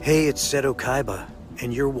Hey, it's Seto Kaiba,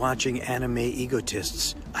 and you're watching Anime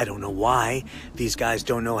Egotists. I don't know why. These guys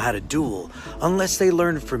don't know how to duel, unless they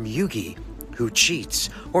learned from Yugi, who cheats,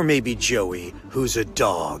 or maybe Joey, who's a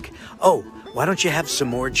dog. Oh, why don't you have some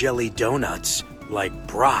more jelly donuts, like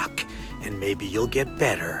Brock, and maybe you'll get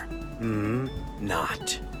better.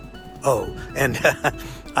 Not. Oh, and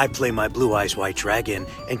I play my Blue Eyes White Dragon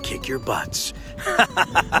and kick your butts.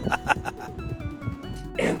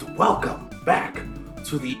 And welcome back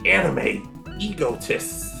to the Anime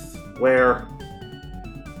Egotists, where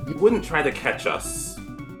you wouldn't try to catch us.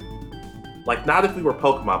 Like, not if we were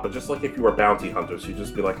Pokemon, but just like if you were bounty hunters, you'd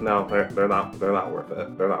just be like, no, they're not worth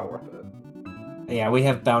it. They're not worth it. Yeah, we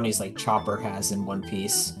have bounties like Chopper has in One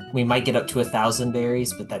Piece. We might get up to 1,000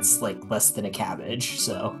 berries, but that's like less than a cabbage,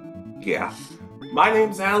 so. Yeah. My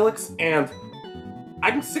name's Alex, and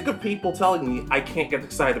I'm sick of people telling me I can't get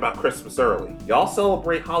excited about Christmas early. Y'all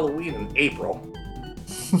celebrate Halloween in April.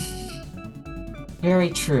 Very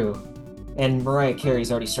true. And Mariah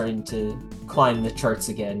Carey's already starting to climb the charts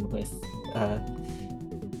again with,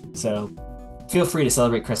 so feel free to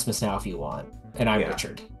celebrate Christmas now if you want. And I'm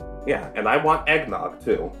Richard. Yeah, and I want eggnog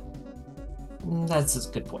too. That's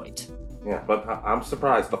a good point. Yeah, but I'm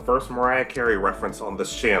surprised. The first Mariah Carey reference on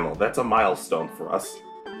this channel. That's a milestone for us.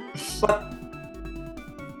 But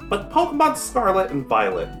Pokemon Scarlet and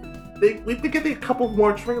Violet, we've been getting a couple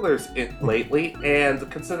more trailers lately,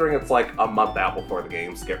 and considering it's like a month out before the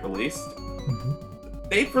games get released,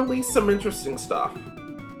 they've released some interesting stuff.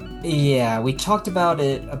 Yeah, we talked about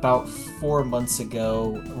it about 4 months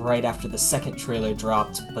ago, right after the second trailer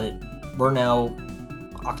dropped, but we're now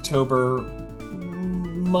October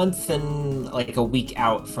month and like a week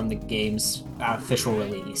out from the game's official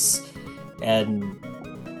release. And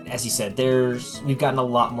as you said, we've gotten a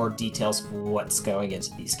lot more details of what's going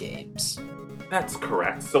into these games. That's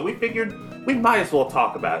correct. So we figured we might as well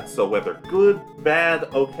talk about it. So whether good, bad,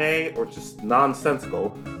 okay, or just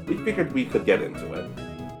nonsensical, we figured we could get into it.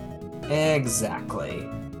 Exactly.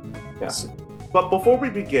 Yeah. But before we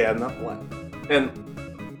begin, and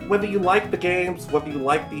whether you like the games, whether you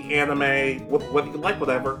like the anime, whether you like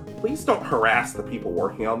whatever, please don't harass the people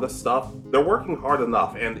working on this stuff. They're working hard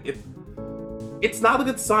enough, and it's not a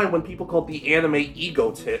good sign when people call the anime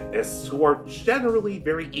egotists, who are generally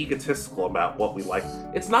very egotistical about what we like.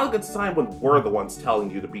 It's not a good sign when we're the ones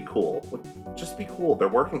telling you to be cool. Just be cool. They're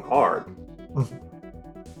working hard.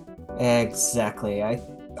 Exactly. I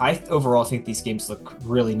overall think these games look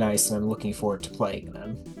really nice, and I'm looking forward to playing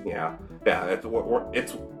them. Yeah.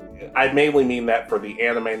 I mainly mean that for the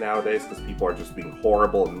anime nowadays, because people are just being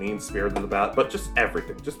horrible and mean-spirited about it, but just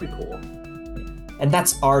everything. Just be cool. And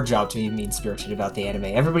that's our job, to be mean-spirited about the anime.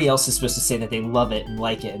 Everybody else is supposed to say that they love it and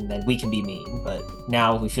like it, and then we can be mean. But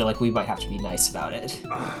now we feel like we might have to be nice about it.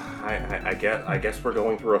 I guess we're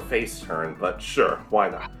going through a face turn, but sure, why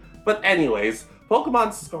not? But anyways,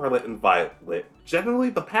 Pokemon Scarlet and Violet.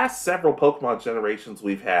 Generally, the past several Pokemon generations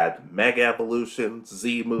we've had Mega Evolutions,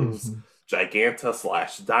 Z moves,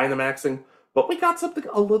 Giganta/Dynamaxing, but we got something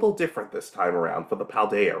a little different this time around for the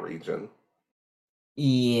Paldea region.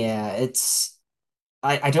 Yeah,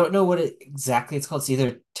 I don't know what exactly it's called. It's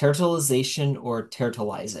either turtleization or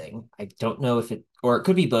turtleizing. I don't know if or it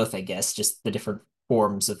could be both, I guess, just the different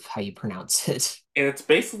forms of how you pronounce it. And it's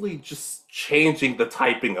basically just changing the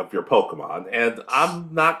typing of your Pokemon. And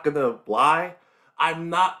I'm not gonna lie, I'm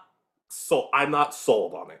not sold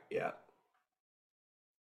on it yet.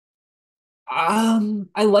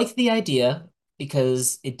 I like the idea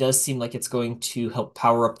because it does seem like it's going to help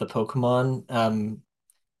power up the Pokemon.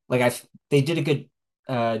 They did a good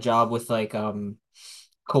job with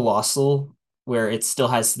Colossal, where it still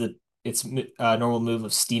has its normal move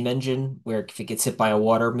of Steam Engine, where if it gets hit by a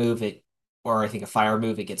water move, or I think a fire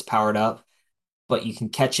move, it gets powered up. But you can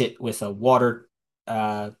catch it with a water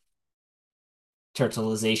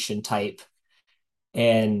turtleization type,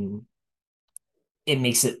 and it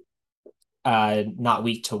makes it not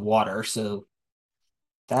weak to water. So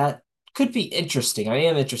that could be interesting. I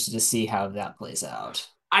am interested to see how that plays out.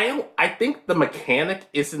 I think the mechanic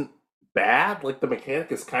isn't bad. Like, the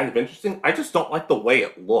mechanic is kind of interesting. I just don't like the way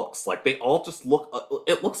it looks. Like, they all just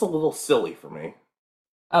it looks a little silly for me.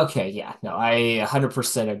 Okay, yeah, no, I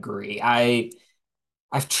 100% agree.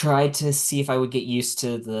 I've tried to see if I would get used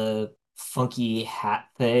to the funky hat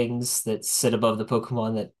things that sit above the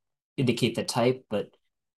Pokemon that indicate the type, but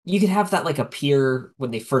you could have that like appear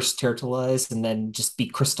when they first turtleize and then just be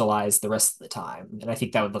crystallized the rest of the time. And I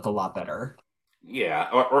think that would look a lot better. Yeah,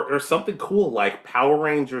 or something cool like Power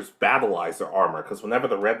Rangers Battleizer armor, because whenever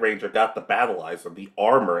the Red Ranger got the Battleizer, the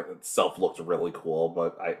armor in itself looked really cool,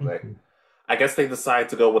 but I guess they decided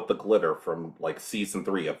to go with the glitter from like season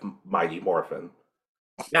 3 of Mighty Morphin.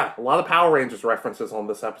 Yeah, a lot of Power Rangers references on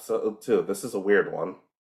this episode too. This is a weird one.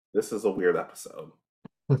 This is a weird episode.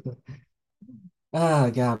 Oh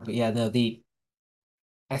God, but yeah, no, the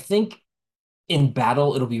I think in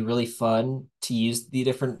battle it'll be really fun to use the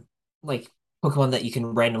different like Pokemon that you can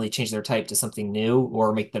randomly change their type to something new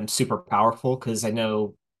or make them super powerful. Because I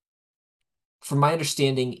know from my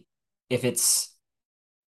understanding, if it's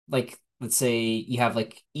like let's say you have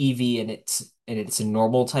like Eevee and it's a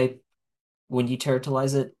normal type, when you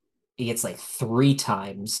territilize it, it gets like three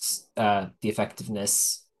times the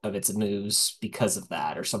effectiveness of its moves because of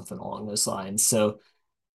that, or something along those lines. So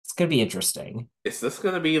it's gonna be interesting. Is this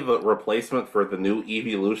going to be the replacement for the new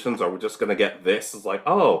evolutions, or are we just going to get this? It's like,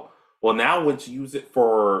 oh, well, now once you use it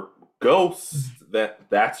for ghosts,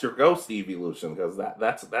 that's your ghost evolution because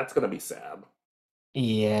that's going to be sad.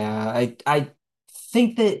 Yeah, I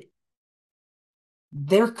think that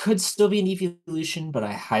there could still be an evolution, but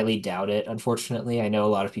I highly doubt it, unfortunately. I know a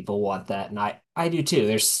lot of people want that, and I do too.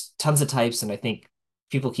 There's tons of types, and I think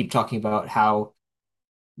people keep talking about how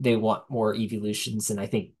they want more evolutions, and I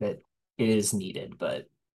think that it is needed, but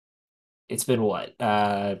it's been what?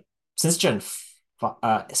 Since Gen f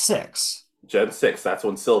 6. Gen 6, that's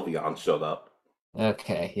when Sylveon showed up.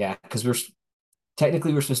 Okay, yeah, because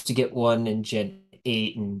technically we're supposed to get one in Gen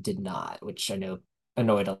 8 and did not, which I know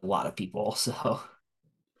annoyed a lot of people, so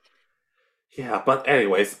Yeah, but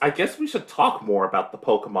anyways, I guess we should talk more about the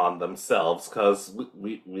Pokemon themselves because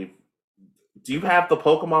we do you have the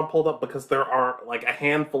Pokemon pulled up? Because there are like a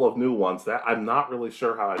handful of new ones that I'm not really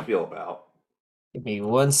sure how I feel about. give me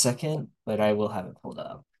 1 second, but I will have it pulled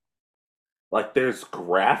up. Like there's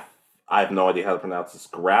Graph. I have no idea how to pronounce this.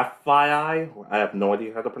 Graphii. I have no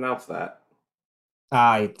idea how to pronounce that.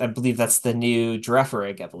 I believe that's the new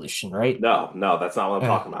Girafarig evolution, right? No, no, that's not what I'm Uh,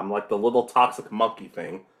 talking about. I'm like the little toxic monkey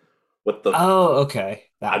thing with the. oh, okay,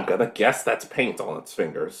 that I'm one. gonna guess that's paint on its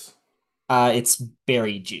fingers. It's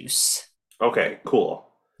berry juice. Okay, cool.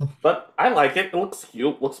 But I like it. It looks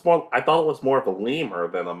cute. Looks more. I thought it was more of a lemur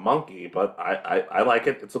than a monkey, but I like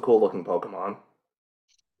it. It's a cool looking Pokemon.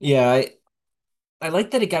 Yeah, I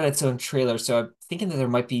like that it got its own trailer, so I'm thinking that there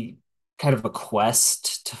might be kind of a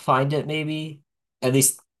quest to find it, maybe. At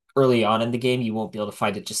least early on in the game, you won't be able to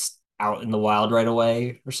find it just out in the wild right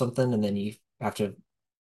away or something, and then you have to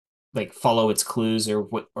like follow its clues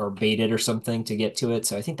or bait it or something to get to it.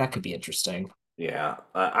 So I think that could be interesting. Yeah,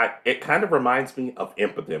 I it kind of reminds me of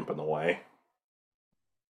Impidimp in a way.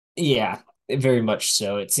 Yeah, very much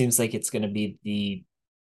so. It seems like it's going to be the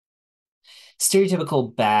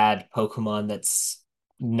stereotypical bad Pokemon that's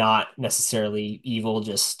not necessarily evil,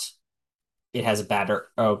 just it has a bad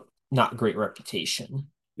or not great reputation.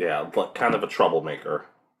 Yeah, like kind of a troublemaker.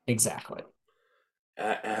 Exactly.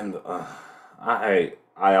 And I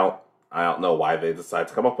don't know why they decided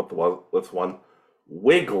to come up with with one.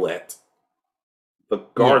 Wiglet, the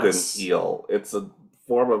garden Yes. eel. It's a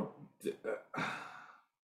form of.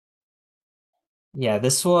 Yeah,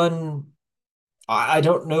 this one, I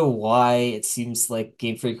don't know why it seems like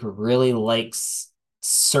Game Freak really likes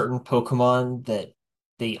certain Pokemon that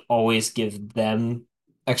they always give them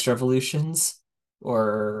extra evolutions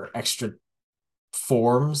or extra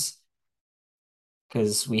forms.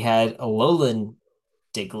 Because we had a Alolan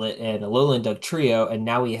Diglett and a Alolan Dugtrio, and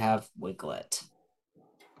now we have Wiglet.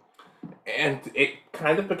 And it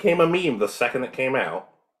kind of became a meme the second it came out.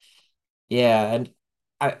 Yeah, and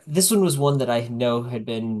this one was one that I know had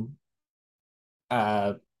been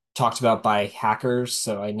uh, talked about by hackers,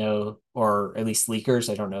 so I know, or at least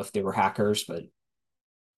leakers. I don't know if they were hackers, but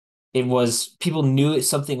it was people knew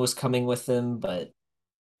something was coming with them, but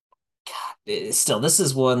still, this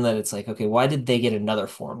is one that it's like, okay, why did they get another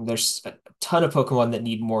form? There's a ton of Pokemon that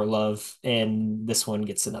need more love, and this one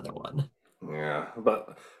gets another one. Yeah,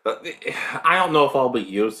 but I don't know if I'll be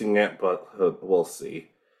using it, but we'll see.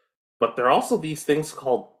 But there are also these things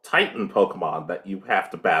called Titan Pokemon that you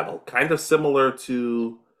have to battle, kind of similar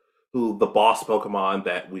to who the boss Pokemon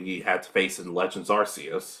that we had to face in Legends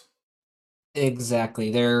Arceus.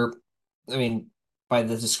 Exactly. I mean, by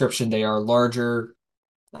the description, they are larger.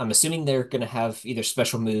 I'm assuming they're going to have either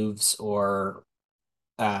special moves or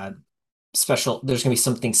uh there's going to be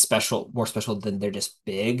something special, more special than they're just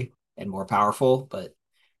big and more powerful, but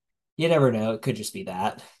you never know. It could just be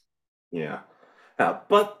that. Yeah,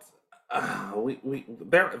 but we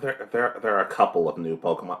there are a couple of new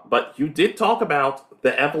Pokemon. But you did talk about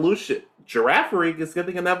the evolution. Girafarig is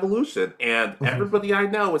getting an evolution, and everybody I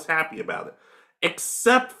know is happy about it.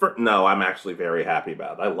 Except for no, I'm actually very happy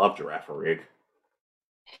about it. I love Girafarig.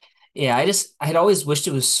 Yeah, I had always wished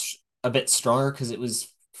it was a bit stronger because it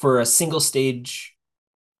was for a single stage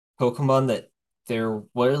Pokemon that there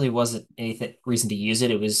really wasn't anything reason to use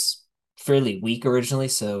it. It was fairly weak originally,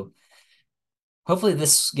 so hopefully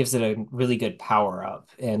this gives it a really good power up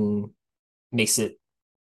and makes it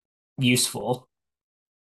useful.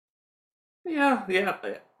 Yeah, yeah,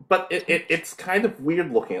 but it's kind of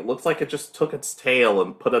weird looking. It looks like it just took its tail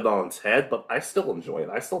and put it on its head, but I still enjoy it.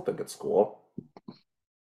 I still think it's cool.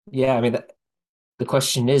 Yeah, I mean the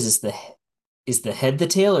question is the head the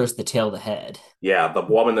tail or is the tail the head? Yeah, the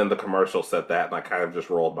woman in the commercial said that, and I kind of just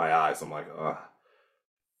rolled my eyes. I'm like,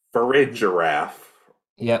 for a giraffe.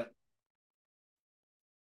 Yep.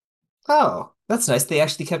 Oh, that's nice. They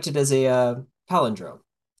actually kept it as a palindrome.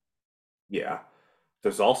 Yeah.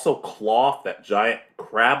 There's also Cloth, that giant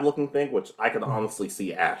crab-looking thing, which I could Mhm. honestly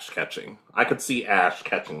see Ash catching. I could see Ash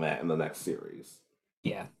catching that in the next series.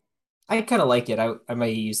 Yeah. I kind of like it. I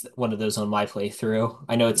might use one of those on my playthrough.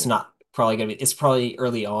 I know it's Yeah. not probably gonna be. It's probably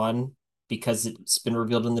early on because it's been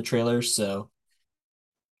revealed in the trailers. So,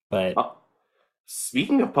 but Uh,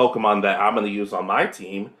 Speaking of Pokemon that I'm going to use on my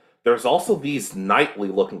team, there's also these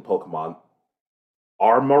knightly-looking Pokemon,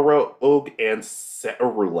 Armarouge and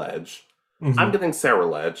Cerulege. I'm mhm. getting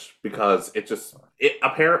Cerulege because it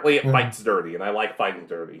apparently it Mm. fights dirty, and I like fighting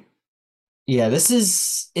dirty. Yeah, this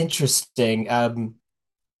is interesting.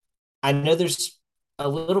 I know there's a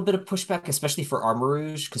little bit of pushback, especially for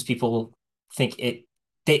Armarouge, because people think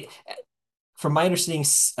they, from my understanding,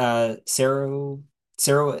 Cerulege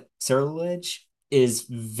is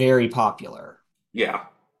very popular, Yeah.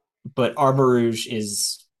 but Armarouge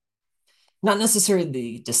is not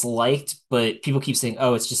necessarily disliked, but people keep saying,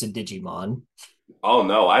 "Oh, it's just a Digimon." Oh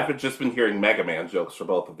no, I've just been hearing Mega Man jokes for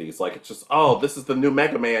both of these. Like it's just, oh, this is the new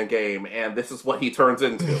Mega Man game, and this is what he turns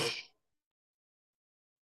into.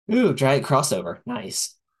 Ooh, giant crossover.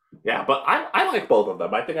 Nice. Yeah, but I like both of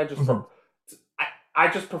them. I think Mhm.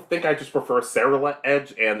 think I just prefer Sarah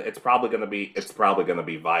Edge, and it's probably gonna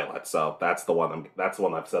be Violet. So that's the one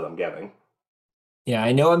I've said I'm getting. Yeah,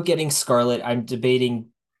 I know I'm getting Scarlet. I'm debating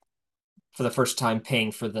for the first time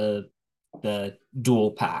paying for the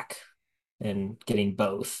dual pack and getting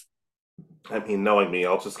both. I mean, knowing me,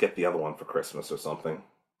 I'll just get the other one for Christmas or something.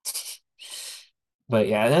 But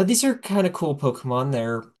yeah, these are kind of cool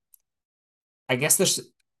Pokemon. I guess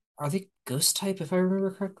are they ghost type if I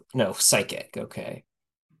remember correctly? No, psychic. Okay.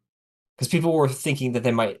 Because people were thinking that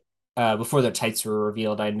they might, before their types were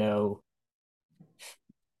revealed, I know,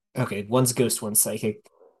 okay, one's ghost, one's psychic.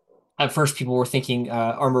 At first, people were thinking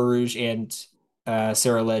Armor Rouge and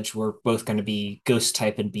Sarah Ledge were both going to be ghost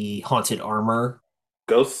type and be haunted armor.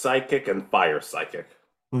 Ghost Psychic and Fire Psychic.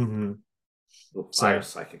 Hmm. Ooh, Fire So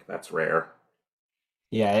Psychic, that's rare.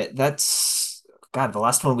 yeah, that's God. The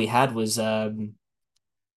last one we had was the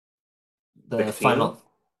Victini? final.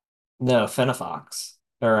 No, Fennefox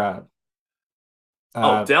or Oh,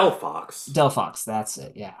 uh, Delphox. Delphox. That's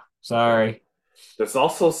it. Yeah. Okay. Sorry. There's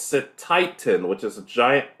also Cetitan, which is a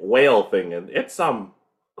giant whale thing, and it's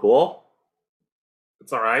cool.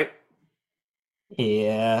 It's all right.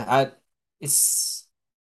 Yeah. It's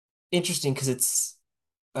interesting because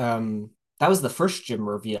that was the first gym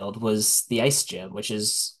revealed was the ice gym, which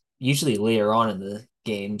is usually later on in the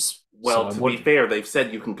games. So Well, I'm to be what fair, they've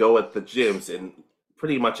said you can go at the gyms in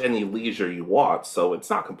pretty much any leisure you want, so it's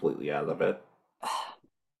not completely out of it.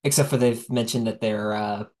 except for they've mentioned that they're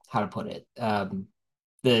how to put it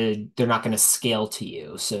they're not going to scale to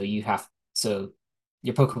you, so so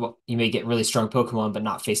your Pokemon you may get really strong Pokemon but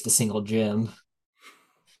not face a single gym.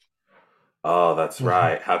 Oh, that's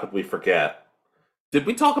right. How could we forget? Did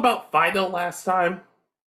we talk about Fido last time?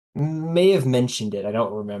 May have mentioned it. I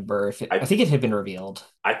don't remember if I I think it had been revealed.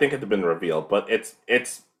 I think it had been revealed, but it's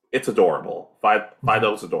adorable. Mhm.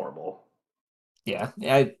 Fido's adorable. Yeah,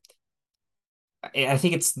 I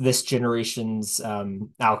think it's this generation's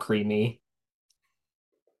Alcremie.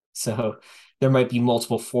 So there might be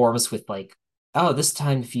multiple forms with like, oh, this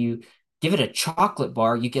time if you give it a chocolate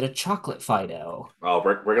bar, you get a chocolate Fido. Oh,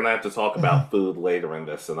 we're gonna have to talk about food later in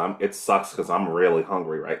this, and it sucks because I'm really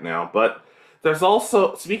hungry right now. But there's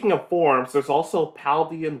also, speaking of forms, there's also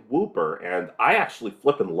Paldean Wooper, and I actually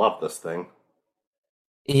flip and love this thing.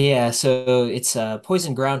 Yeah, so it's a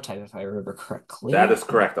poison ground type if I remember That is correctly.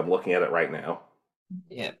 correct. I'm looking at it right now.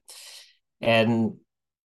 Yeah. And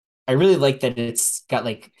I really like that it's got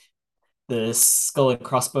like the skull and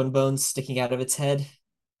crossbone bones sticking out of its head.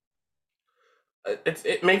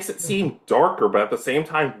 It makes it seem darker, but at the same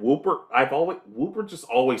time, Wooper just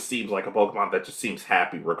always seems like a Pokemon that just seems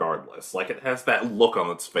happy regardless. Like it has that look on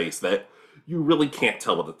its face that you really can't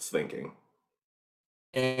tell what it's thinking.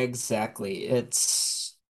 Exactly.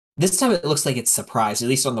 It's this time it looks like it's surprised, at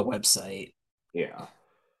least on the website. Yeah.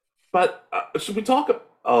 But should we talk?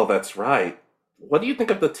 Oh, that's right. What do you think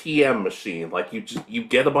of the TM machine? Like you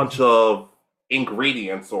get a bunch of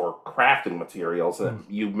ingredients or crafting materials Hmm. and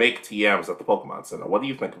you make TMs at the Pokemon Center. What do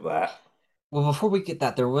you think of that? Well, before we get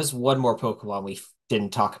that, there was one more Pokemon we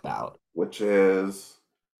didn't talk about. Which is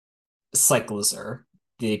Cyclizar,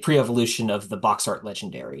 the pre-evolution of the box art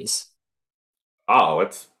legendaries. oh,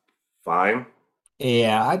 it's fine.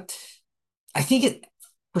 Yeah, I think it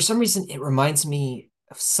for some reason it reminds me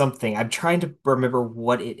of something. I'm trying to remember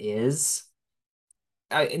what it is.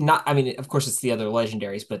 I mean, of course it's the other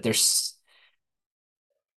legendaries, but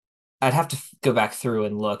I'd have to go back through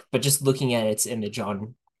and look, but just looking at its image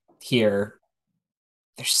on here,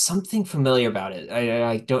 there's something familiar about it.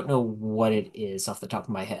 I don't know what it is off the top of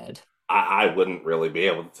my head. I wouldn't really be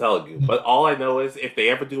able to tell you, but all I know is if they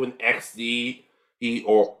ever do an XD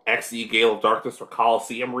or XD Gale of Darkness or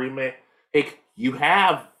Coliseum remake, you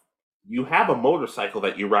have a motorcycle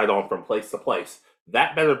that you ride on from place to place.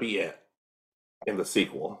 That better be it in the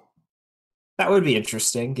sequel. That would be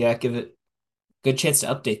interesting. Yeah, give it a good chance to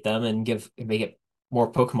update them and give make it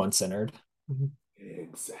more Pokemon centered. Mhm.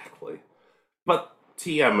 Exactly. But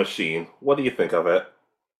TM Machine, what do you think of it?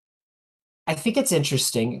 I think it's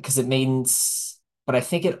interesting because it means, but I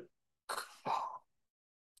think it.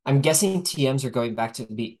 I'm guessing TMs are going back to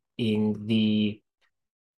being the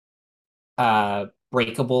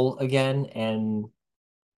breakable again, and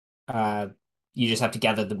uh you just have to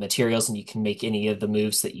gather the materials and you can make any of the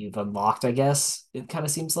moves that you've unlocked, I guess. It kind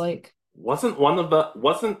of seems like. Wasn't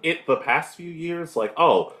it the past few years like,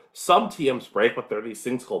 oh, some TMs break, but there are these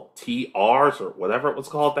things called TRs or whatever it was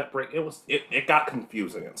called that break. It got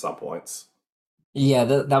confusing at some points. Yeah,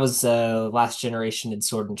 that was last generation in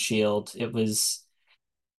Sword and Shield. It was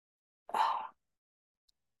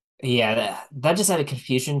yeah, that just added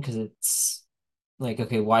confusion because it's like,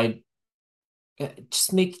 okay, why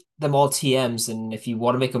just make them all TMs, and if you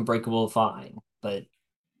want to make them breakable, fine. But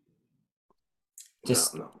No,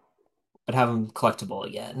 just no. but have them collectible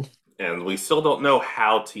again. And we still don't know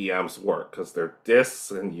how TMs work because they're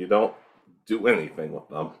discs and you don't do anything with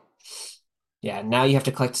them. Yeah, now you have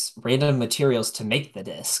to collect random materials to make the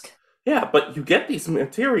disc. Yeah, but you get these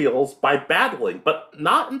materials by battling, but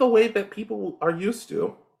not in the way that people are used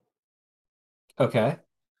to. Okay.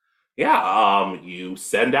 Yeah, you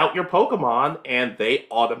send out your Pokemon and they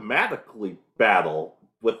automatically battle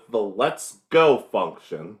with the Let's Go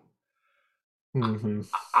function. Hmm.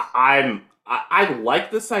 I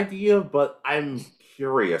like this idea, but I'm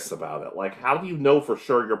curious about it. Like, how do you know for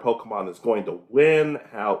sure your Pokemon is going to win?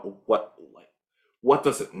 What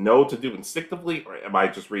does it know to do instinctively? Or am I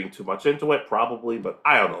just reading too much into it? Probably, but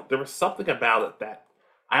I don't know. There was something about it that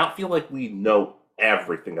I don't feel like we know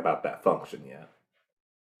everything about that function yet.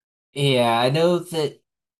 Yeah, I know that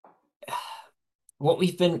what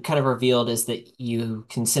we've been kind of revealed is that you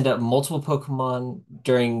can send out multiple Pokemon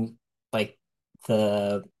during like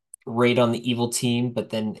the raid on the evil team, but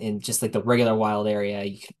then in just like the regular wild area,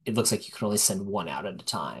 it looks like you can only send one out at a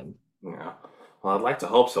time. Yeah. Well, I'd like to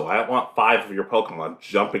hope so. I don't want five of your Pokemon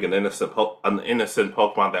jumping an innocent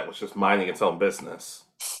Pokemon that was just minding its own business.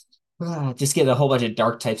 Just get a whole bunch of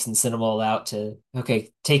dark types and send them all out to,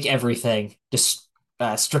 okay, take everything. Just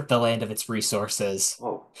strip the land of its resources.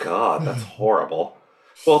 Oh God, that's horrible.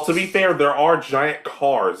 Well, to be fair, there are giant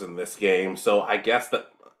cars in this game, so I guess that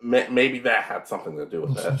maybe that had something to do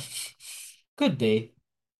with it. Could be.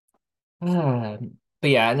 Uh, but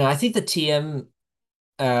yeah, no, I think the TM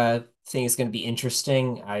thing is going to be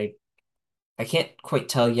interesting. I can't quite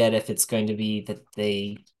tell yet if it's going to be that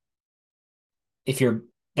if you're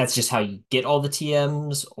that's just how you get all the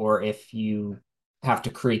TMs, or if you have to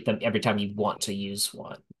create them every time you want to use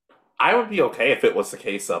one. I would be okay if it was the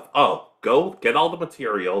case of, oh, go get all the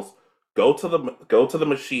materials, go to the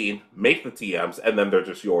machine, make the TMs, and then they're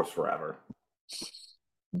just yours forever.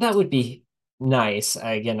 That would be nice.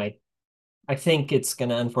 I think it's going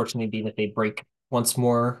to unfortunately be that they break once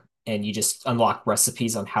more and you just unlock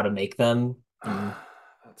recipes on how to make them. And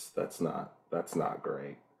That's not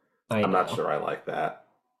great. I I'm not know. sure I like that.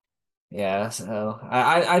 Yeah, so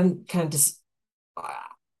I'm kind of just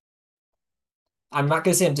I'm not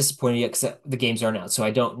gonna say I'm disappointed yet because the games aren't out, so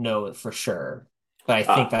I don't know it for sure. But I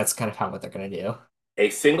think Uh, that's kind of how what they're gonna do. a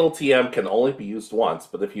single TM can only be used once,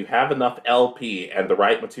 but if you have enough LP and the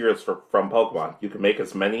right materials from Pokemon, you can make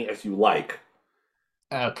as many as you like.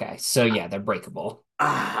 Okay, so yeah, they're breakable.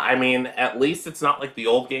 I mean, at least it's not like the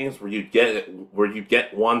old games where you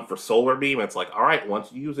get one for Solar Beam. It's like, all right,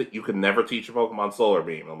 once you use it, you can never teach a Pokemon Solar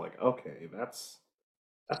Beam. I'm like, okay, that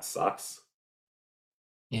sucks.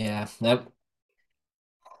 Yeah, nope.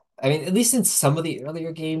 I mean, at least in some of the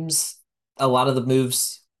earlier games, a lot of the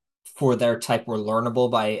moves for their type were learnable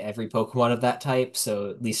by every Pokemon of that type, so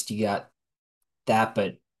at least you got that,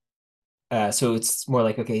 but so it's more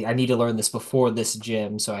like, okay, I need to learn this before this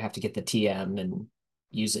gym, so I have to get the TM and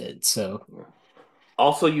use it. So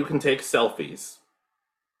Also, you can take selfies.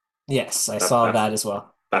 yes, I That, saw that's that as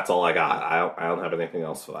well. that's all I got. I don't have anything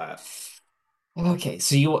else for that. Okay,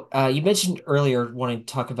 so you mentioned earlier wanting to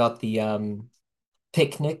talk about the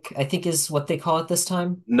picnic, I think is what they call it this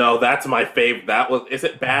time. No, that's my favorite. That was. Is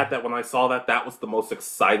it bad that when I saw that, that was the most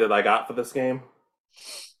excited I got for this game?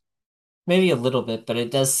 Maybe a little bit, but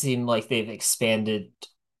it does seem like they've expanded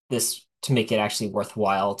this to make it actually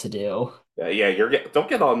worthwhile to do. Yeah, yeah. Don't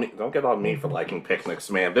get on me. Don't get on me for liking picnics,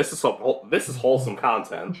 man. This is wholesome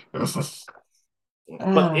content.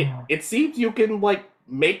 But it Ah. it seems you can like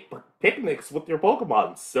make picnics with your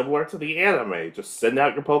Pokemon, similar to the anime. Just send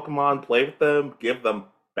out your Pokemon, play with them, give them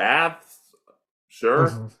baths. Sure.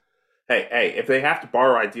 Mhm. Hey, if they have to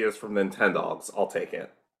borrow ideas from Nintendogs, I'll take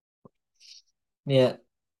it. Yeah.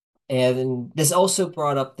 And this also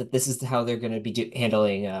brought up that this is how they're going to be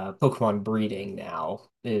handling Pokemon breeding now,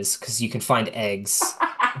 is because you can find eggs.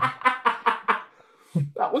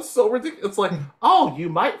 That was so ridiculous. It's like, oh, you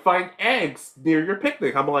might find eggs near your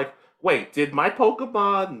picnic. I'm like, wait, did my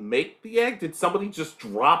Pokemon make the egg? Did somebody just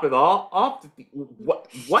drop it all off?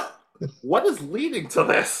 What is leading to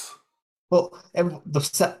this? Well, and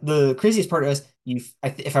the craziest part is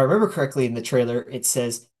if I remember correctly in the trailer, it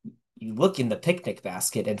says you look in the picnic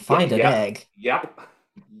basket and Yep, find an yep, egg. yep,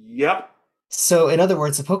 yep. So, in other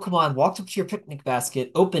words, the Pokemon walked up to your picnic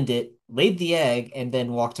basket, opened it, laid the egg, and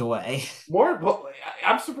then walked away. Well,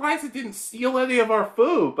 I'm surprised it didn't steal any of our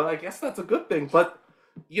food, but I guess that's a good thing. But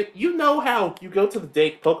you know how you go to the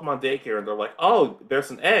Pokemon daycare and they're like, oh,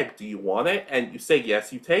 there's an egg. Do you want it? And you say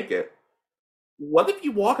yes, you take it. What if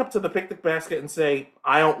you walk up to the picnic basket and say,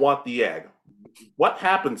 I don't want the egg? What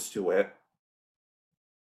happens to it?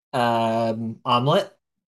 Omelet?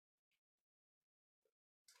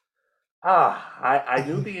 I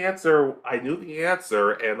knew the answer. I knew the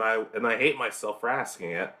answer, and I hate myself for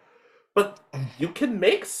asking it. But you can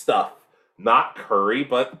make stuff, not curry,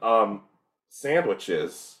 but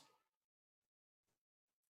sandwiches.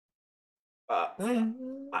 Uh,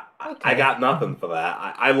 I Okay. got nothing for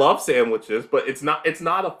that. I love sandwiches, but it's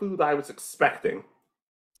not a food I was expecting.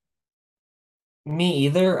 Me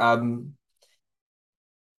either. I'm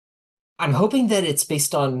hoping that it's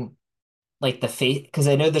based on like the face because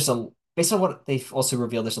I know there's a based on what they've also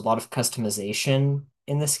revealed, there's a lot of customization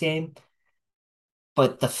in this game.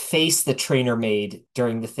 But the face the trainer made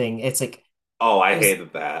during the thing, it's like Oh, I it was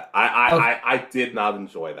hated that. I I, oh I, I did not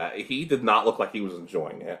enjoy that. He did not look like he was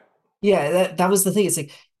enjoying it. yeah, that was the thing. It's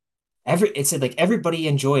like it said like everybody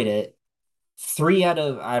enjoyed it. Three out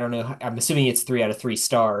of I don't know, I'm assuming it's 3 out of 3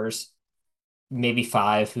 stars, maybe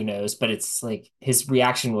five, who knows, but it's like his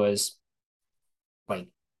reaction was like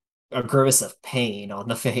a grimace of pain on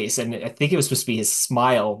the face. And I think it was supposed to be his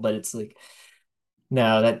smile, but it's like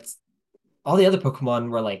no, that's all the other Pokemon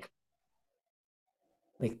were like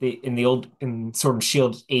they in the old in Sword and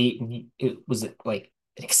Shield 8, and it was like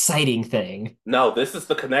an exciting thing. No, this is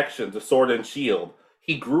the connection to Sword and Shield.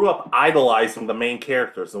 He grew up idolizing the main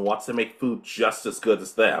characters and wants to make food just as good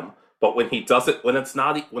as them. But when he does it, when it's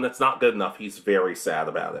not good enough, he's very sad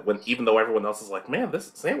about it. When even though everyone else is like, "Man,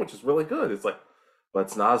 this sandwich is really good," it's like, but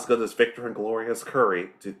it's not as good as Victor and Gloria's curry.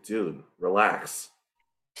 Dude, relax.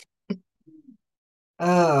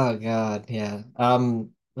 Oh God, yeah.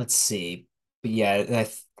 Let's see. But yeah, I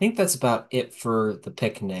think that's about it for the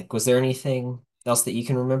picnic. Was there anything else that you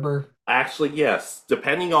can remember? Actually, yes.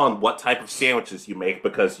 Depending on what type of sandwiches you make,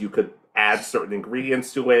 because you could add certain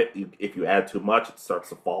ingredients to it. If you add too much, it starts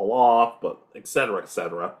to fall off, but etc.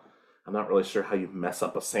 etc. I'm not really sure how you mess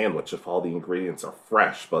up a sandwich if all the ingredients are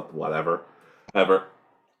fresh, but whatever. However,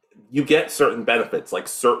 you get certain benefits, like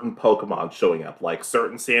certain Pokemon showing up, like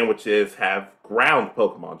certain sandwiches have ground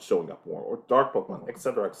Pokemon showing up more, or dark Pokemon,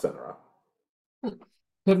 etc. etc.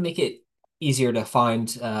 Could make it easier to find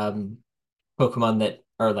Pokemon that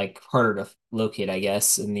are like harder to locate, I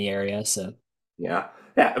guess, in the area. So Yeah.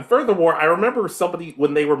 Yeah, and furthermore, I remember somebody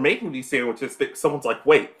when they were making these sandwiches, someone's like,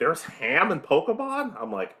 "Wait, there's ham in Pokemon?"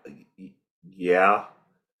 I'm like, "Yeah,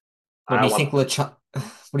 what I do you think want Lechonk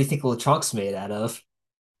what do you think Lechonk's made out of?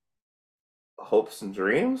 hopes and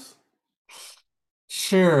dreams."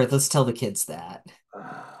 Sure, let's tell the kids that.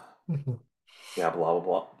 Yeah, blah blah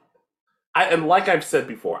blah. And like I've said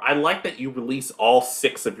before, I like that you release all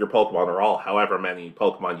six of your Pokemon, or all however many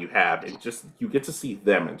Pokemon you have, and just you get to see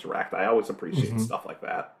them interact. I always appreciate Mhm. stuff like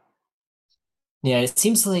that. Yeah, it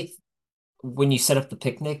seems like when you set up the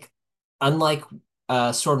picnic, unlike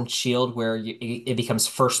Sword and Shield where it becomes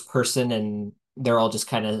first person and they're all just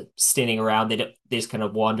kind of standing around. They just kind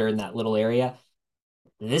of wander in that little area.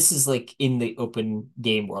 This is like in the open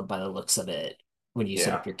game world by the looks of it when you set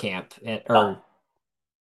Yeah. up your camp Oh, or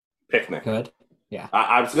picnic. good. Yeah.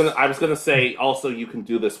 I was gonna say also you can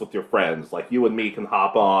do this with your friends. Like you and me can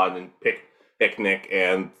hop on and picnic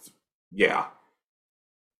and yeah.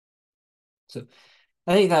 So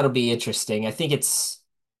I think that'll be interesting. I think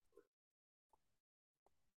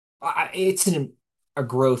a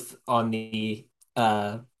growth on the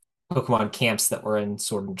uh Pokemon camps that were in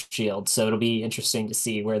Sword and Shield. So it'll be interesting to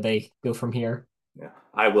see where they go from here. Yeah.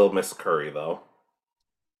 I will miss curry though.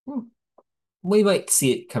 Hmm. We might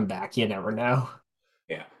see it come back. You never know.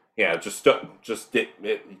 Yeah. Yeah, just dip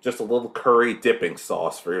it, just a little curry dipping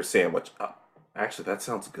sauce for your sandwich. Actually, that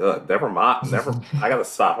sounds good. Never mind. Never. I gotta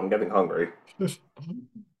stop. I'm getting hungry.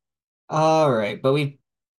 All right, but we've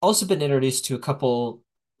also been introduced to a couple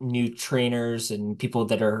new trainers and people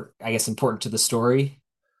that are, I guess, important to the story.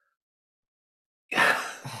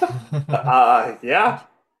 Yeah,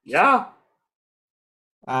 yeah.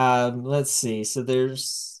 Let's see. So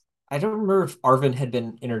I don't remember if Arvin had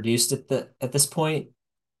been introduced at this point.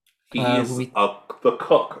 He's the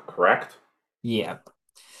cook, correct? Yeah.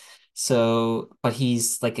 So, but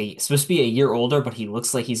he's like supposed to be a year older, but he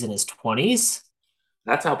looks like he's in his 20s.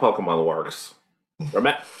 That's how Pokemon works.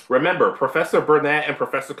 Remember, Professor Burnett and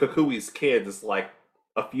Professor Kukui's kid is like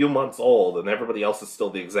a few months old, and everybody else is still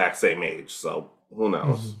the exact same age. So who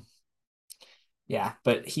knows? Mhm. Yeah,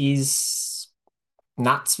 but he's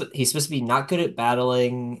supposed to be not good at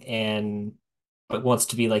battling and but wants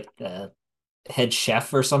to be like the head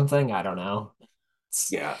chef or something. I don't know.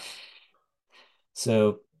 It's- Yeah,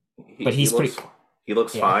 so, he, but he he's looks pretty, he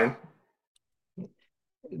looks yeah. fine.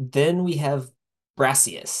 Then we have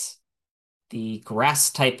Brassius, the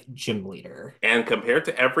grass type gym leader. And compared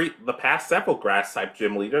to the past several grass type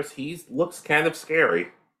gym leaders, he looks kind of scary.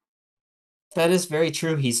 That is very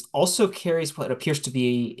true. He's also carries what appears to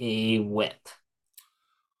be a whip.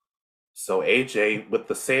 So AJ with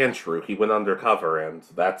the Sandshrew, he went undercover, and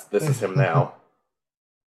this is him now.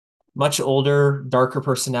 Much older, darker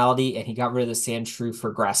personality, and he got rid of the Sandshrew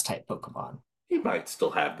for grass type Pokemon. He might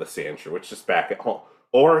still have the Sandshrew, it's just back at home.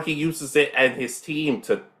 Or he uses it and his team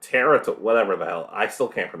to Terra to whatever the hell. I still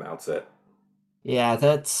can't pronounce it. Yeah,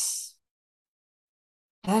 that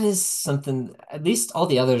is something. At least all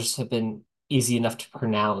the others have been easy enough to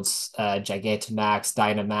pronounce. Gigantamax,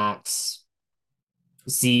 Dynamax,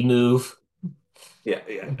 Z move. Yeah,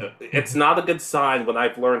 yeah. It's not a good sign when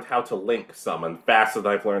I've learned how to link summon faster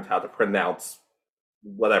than I've learned how to pronounce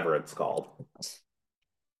whatever it's called.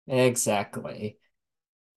 Exactly.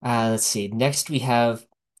 Let's see. Next we have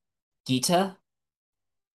Gita,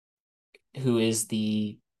 who is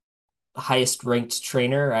the highest ranked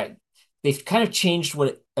trainer. They've kind of changed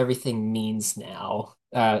what everything means now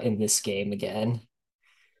in this game again.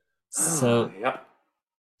 So, Yep.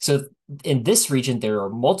 so in this region, there are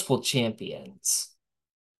multiple champions,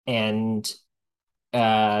 and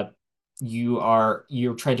uh,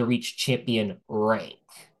 you're trying to reach champion rank,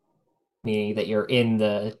 meaning that you're in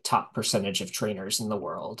the top percentage of trainers in the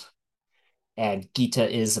world. And Gita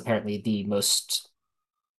is apparently the most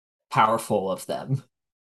powerful of them.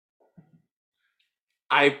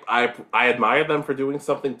 I admire them for doing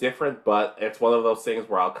something different, but it's one of those things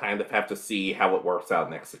where I'll kind of have to see how it works out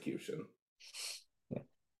in execution.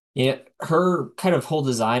 Yeah, her kind of whole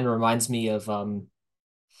design reminds me of oh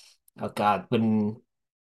God, when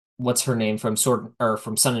what's her name from Sword or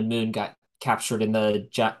from Sun and Moon got captured in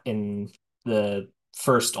the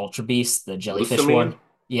first Ultra Beast, the jellyfish Lusamine? one.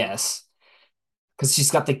 Yes, because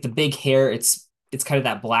she's got like the big hair. It's kind of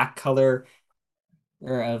that black color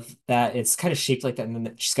or of that. It's kind of shaped like that, and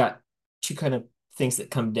then she's got two kind of things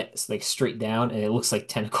that come like straight down, and it looks like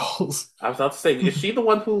tentacles. I was about to say, is she the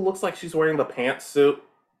one who looks like she's wearing the pantsuit?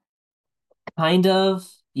 Kind of,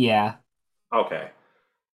 yeah. Okay.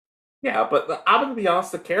 Yeah, but I'm gonna be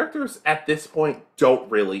honest, the characters at this point don't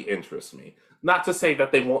really interest me. Not to say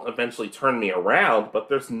that they won't eventually turn me around, but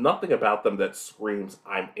there's nothing about them that screams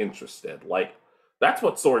I'm interested. Like, that's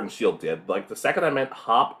what Sword and Shield did. Like, the second I met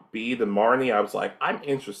Hop, Bede, and Marnie, I was like, I'm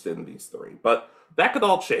interested in these three. But that could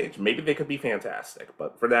all change. Maybe they could be fantastic.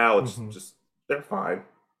 But for now, it's Mhm. just, they're fine.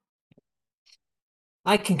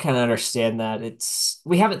 I can kind of understand that.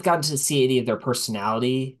 We haven't gotten to see any of their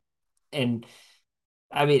personality, and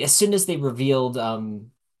I mean, as soon as they revealed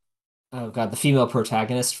oh God, the female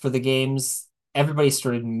protagonist for the games, everybody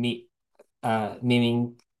started memeing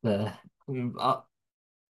the uh,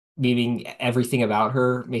 memeing everything about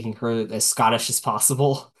her, making her as Scottish as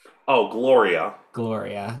possible. Oh, Gloria.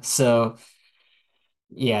 Gloria. So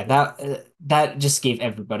Yeah, that just gave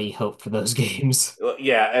everybody hope for those games.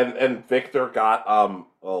 Yeah, and Victor got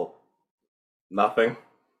well, nothing.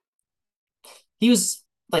 He was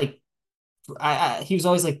like he was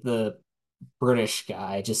always like the British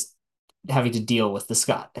guy, just having to deal with the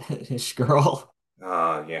Scottish girl.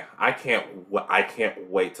 Yeah, I can't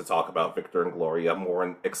wait to talk about Victor and Gloria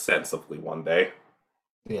more extensively one day.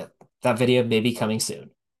 Yeah, that video may be coming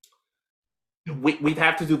soon. We'd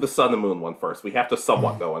have to do the Sun and Moon one first. We have to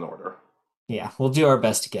somewhat go in order. Yeah, we'll do our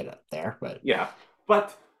best to get up there, but Yeah,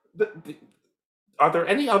 but are there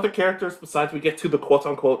any other characters besides we get to the quote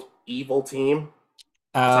unquote evil team?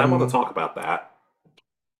 Because I want to um, talk about that.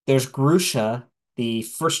 there's Grusha, the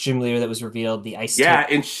first gym leader that was revealed, the ice Yeah, type.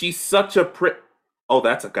 and she's such a Oh,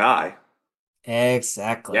 that's a guy. Yeah,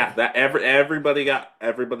 Exactly. that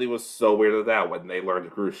everybody was so weirded out when they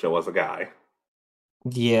learned Grusha was a guy.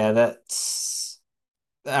 Yeah, that's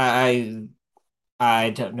I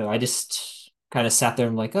I don't know. I just kind of sat there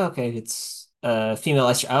and like, oh, okay, it's female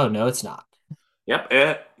Esther. Oh no, it's not.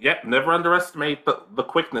 Yep. Never underestimate the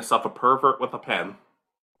quickness of a pervert with a pen.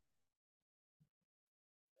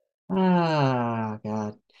 Ah,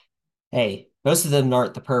 God. Hey, most of them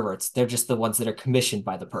aren't the perverts. They're just the ones that are commissioned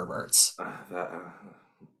by the perverts.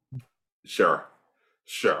 Sure,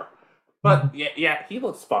 sure. But yeah, he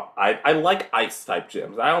looks fun. I like ice type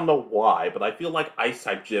gyms. I don't know why, but I feel like ice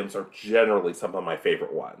type gyms are generally some of my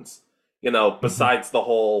favorite ones. Mhm. Besides the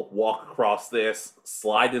whole walk across this,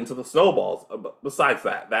 slide into the snowballs. Besides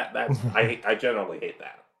that I generally hate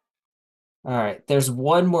that. All right, there's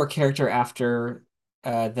one more character after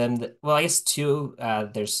them. Well, I guess two.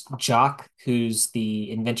 There's Jock, who's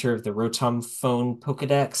the inventor of the Rotom phone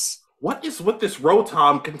Pokedex. What is with this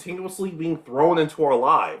Rotom continuously being thrown into our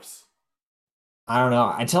lives? I don't know.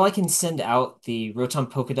 Until I can send out the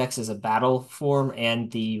Rotom Pokedex as a battle form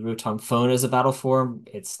and the Rotom phone as a battle form,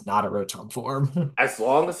 it's not a Rotom form. As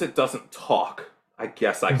long as it doesn't talk, I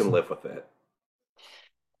guess I can live with it.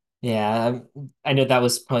 Yeah, I know that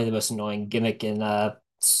was probably the most annoying gimmick in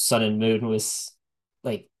Sun and Moon was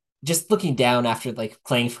like just looking down after like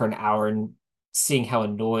playing for an hour and seeing how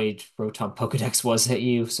annoyed Rotom Pokedex was at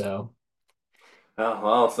you. So, Oh,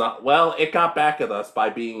 well, it's not. Well, it got back at us by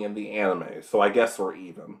being in the anime, so I guess we're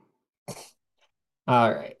even.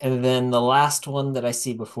 all right. And then the last one that I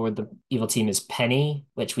see before the evil team is Penny,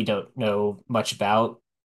 which we don't know much about.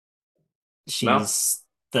 No, She's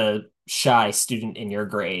the shy student in your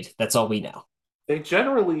grade. That's all we know. they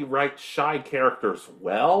generally write shy characters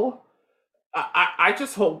well. I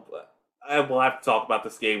just hope. We'll have to talk about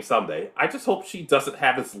this game someday. I just hope she doesn't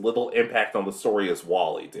have as little impact on the story as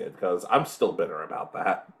Wally did, because I'm still bitter about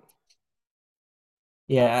that.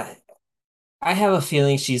 Yeah, I have a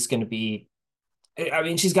feeling she's going to be I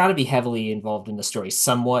mean, she's got to be heavily involved in the story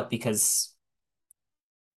somewhat because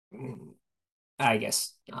I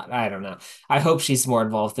guess not. I don't know. I hope she's more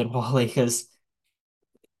involved than Wally because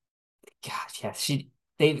God, yeah,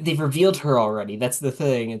 they've revealed her already. That's the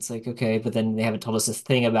thing. It's like okay, but then they haven't told us a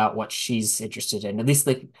thing about what she's interested in. At least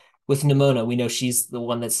like with Nimona, we know she's the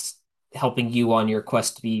one that's helping you on your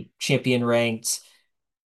quest to be champion ranked.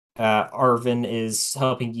 Arvin is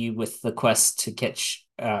helping you with the quest to get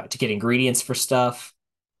ingredients for stuff,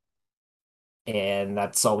 and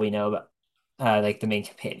that's all we know about like the main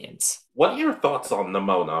companions. What are your thoughts on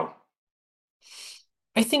Nimona?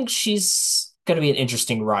 I think she's going to be an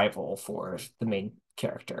interesting rival for the main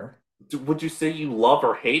character. Would you say you love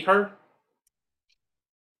or hate her?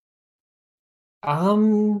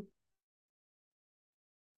 Um,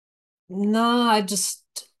 no,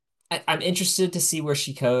 I'm interested to see where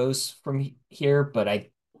she goes from here, but I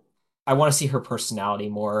want to see her personality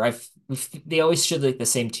more. They always show like the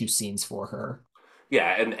same two scenes for her.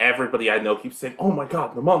 Yeah, and everybody I know keeps saying, "Oh my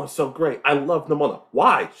God, Nimona's so great. I love Nimona."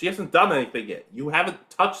 Why? She hasn't done anything yet. You haven't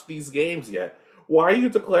touched these games yet. Why are you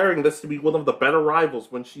declaring this to be one of the better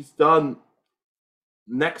rivals when she's done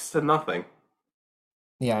next to nothing?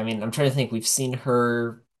 Yeah, I mean, I'm trying to think. We've seen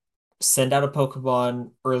her send out a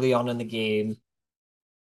Pokemon early on in the game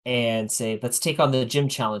and say, let's take on the gym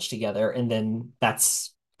challenge together. And then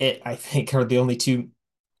that's it, I think, are the only two.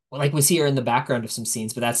 Like we see her in the background of some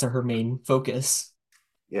scenes, but that's her main focus.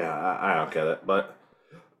 Yeah, I don't get it, but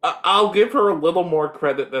I'll give her a little more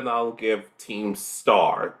credit than I'll give Team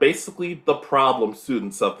Star. Basically, the problem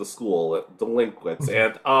students of the school, delinquents,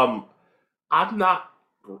 and I'm not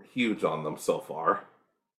huge on them so far.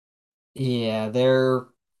 Yeah,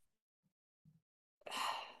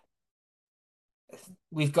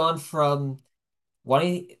 we've gone from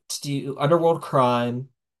wanting to do underworld crime,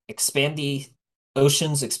 expand the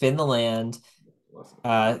oceans, expand the land,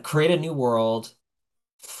 create a new world,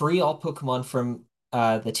 free all Pokemon from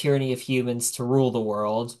the tyranny of humans to rule the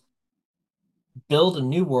world, build a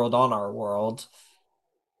new world on our world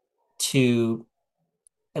to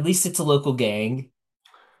at least it's a local gang.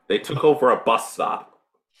 They took over a bus stop.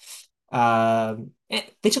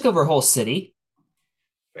 They took over a whole city.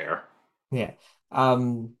 Fair. Yeah.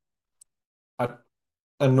 Um, a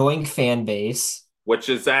annoying fan base. Which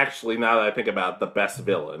is actually, now that I think about it, the best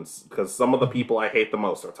villains. Because some of the people I hate the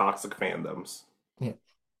most are toxic fandoms. Yeah.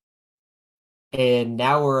 And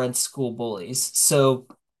now we're on school bullies. So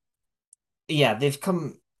yeah, they've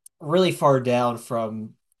come really far down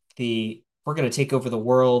from the we're going to take over the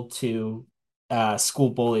world to school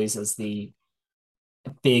bullies as the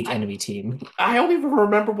big I, enemy team. I don't even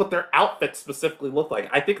remember what their outfits specifically looked like.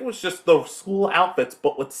 I think it was just the school outfits,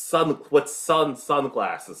 but with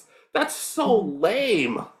sunglasses. That's so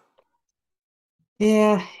lame.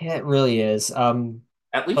 Yeah, it really is.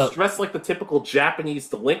 At least But dress like the typical Japanese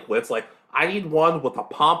delinquents. Like, I need one with a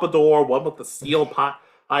pompadour, one with the steel pipe,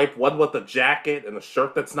 one with a jacket and a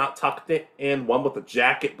shirt that's not tucked in, one with a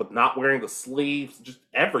jacket but not wearing the sleeves, just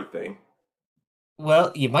everything.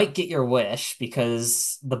 well, you might get your wish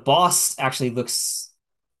because the boss actually looks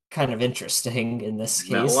kind of interesting in this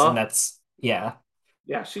case, and Mela, that's yeah.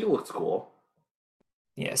 yeah, she looks cool.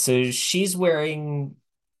 Yeah, so she's wearing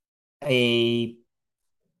a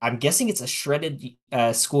I'm guessing it's a shredded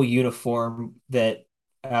school uniform that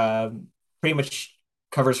pretty much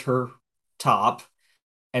covers her top,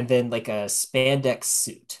 and then like a spandex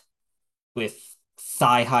suit with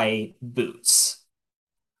thigh-high boots.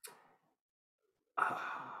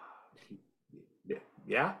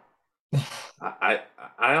 Yeah, I,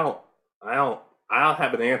 I don't, I don't, I don't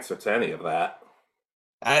have an answer to any of that.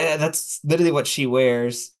 That's literally what she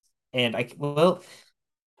wears. And well,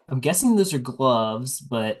 I'm guessing those are gloves,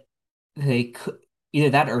 but they could either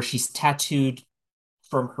that or she's tattooed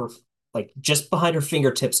from her like just behind her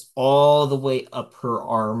fingertips all the way up her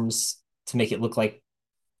arms to make it look like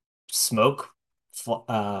smoke,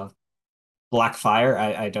 uh, black fire.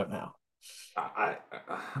 I don't know. I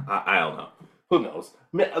don't know. Who knows?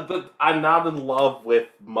 I'm not in love with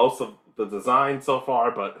most of the design so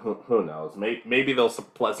far, but who knows? Maybe they'll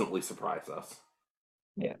pleasantly surprise us.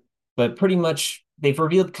 Yeah, but pretty much they've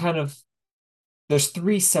revealed kind of there's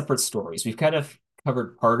three separate stories. We've kind of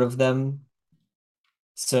covered part of them.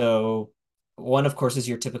 So one, of course, is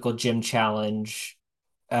your typical gym challenge,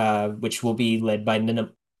 which will be led by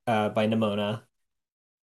by Nimona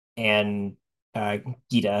and uh,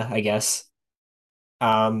 Gita, I guess.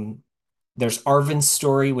 Um, there's Arvin's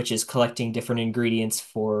story, which is collecting different ingredients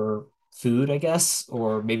for food, I guess,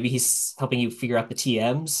 or maybe he's helping you figure out the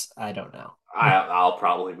TMs. I don't know. I'll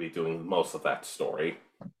probably be doing most of that story.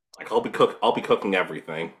 Like I'll be cooking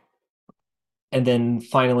everything. And then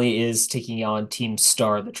finally is taking on Team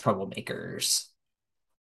Star, the Troublemakers.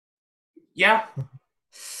 Yeah,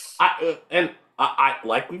 I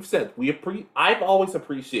like we've said, I've always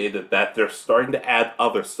appreciated that they're starting to add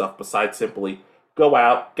other stuff besides simply go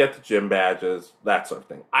out, get the gym badges, that sort of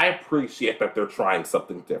thing. I appreciate that they're trying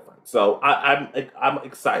something different. So I'm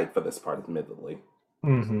excited for this part, admittedly.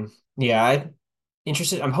 Hmm. Yeah, I'm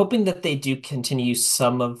interested. I'm hoping that they do continue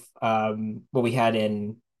some of what we had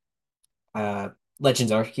in uh,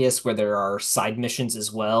 Legends Arceus, where there are side missions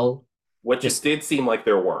as well. Which it Just did seem like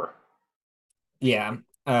there were. yeah,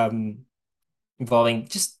 involving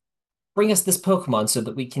just bring us this Pokemon so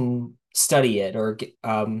that we can study it, or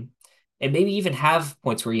and maybe even have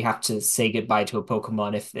points where you have to say goodbye to a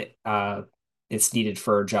Pokemon if it's needed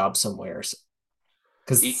for a job somewhere.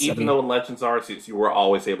 Because I Even though mean, in Legends Arceus you were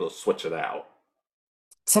always able to switch it out.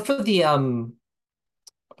 except for the oh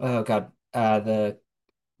god, the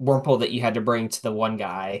Wurmple that you had to bring to the one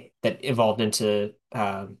guy that evolved into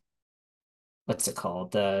what's it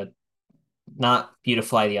called? The not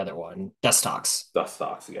Beautifly, the other one, Dustox.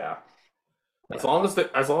 Dustox, yeah. Yeah.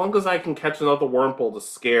 As long as I can catch another Wurmple to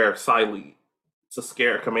scare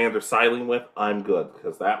Commander Silene with, I'm good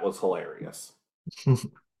because that was hilarious.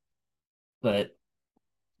 But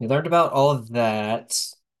we learned about all of that.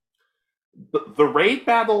 The raid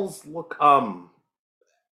battles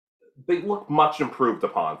they look much improved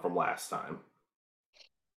upon from last time.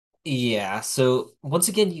 Yeah, so once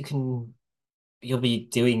again, you'll be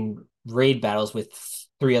doing raid battles with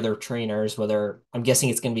three other trainers, whether I'm guessing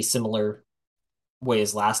it's going to be similar way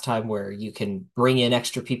as last time, where you can bring in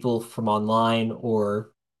extra people from online,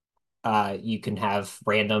 or you can have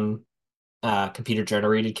random computer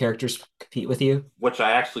generated characters compete with you. Which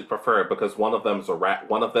I actually prefer because one of them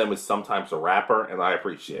is sometimes a rapper, and I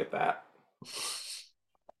appreciate that.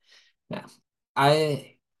 Yeah,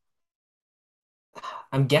 I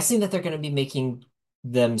I'm guessing that they're going to be making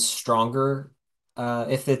them stronger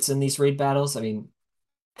if it's in these raid battles. I mean,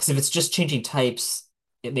 because if it's just changing types,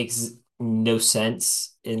 it makes no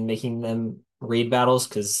sense in making them raid battles.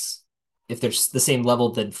 Because if they're the same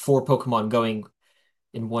level, then four Pokemon going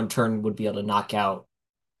in one turn would be able to knock out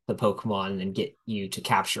the Pokemon and get you to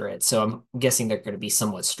capture it. So I'm guessing they're going to be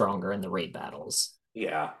somewhat stronger in the raid battles.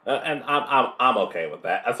 Yeah, and I'm okay with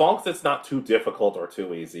that as long as it's not too difficult or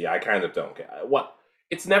too easy. I kind of don't care what.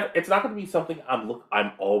 It's not going to be something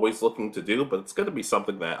I'm always looking to do, but it's going to be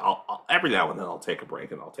something that every now and then I'll take a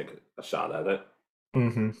break and I'll take a shot at it.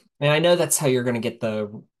 And I know that's how you're going to get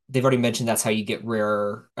the. They've already mentioned that's how you get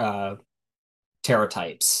rare Terra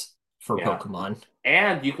types for Yeah, Pokemon.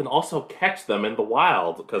 and you can also catch them in the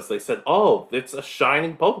wild because they said, "Oh, it's a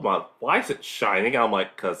shining Pokemon. Why is it shining?" I'm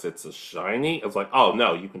like, "Because it's a shiny." It's like, "Oh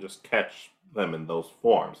no, you can just catch them in those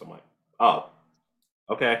forms." I'm like, "Oh,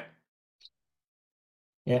 okay."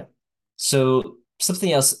 Yeah. So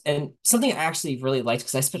something else, and something I actually really liked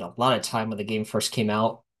because I spent a lot of time when the game first came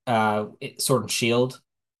out, Sword and Shield,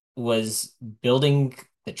 was building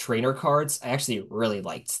the trainer cards. I actually really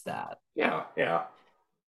liked that. Yeah, yeah.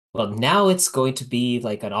 Well, now it's going to be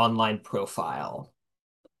like an online profile.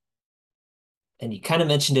 And you kind of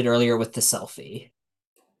mentioned it earlier with the selfie.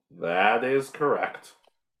 That is correct.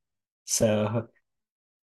 So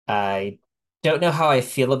I don't know how I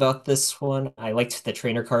feel about this one. I liked the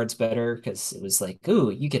trainer cards better because it was like, ooh,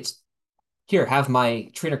 you get here, have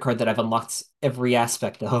my trainer card that I've unlocked every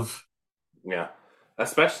aspect of. Yeah.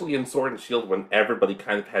 Especially in Sword and Shield when everybody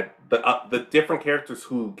kind of had the different characters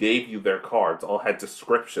who gave you their cards all had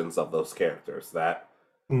descriptions of those characters that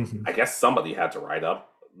Mhm. I guess somebody had to write up.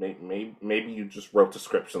 Maybe you just wrote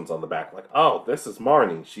descriptions on the back like, "Oh, this is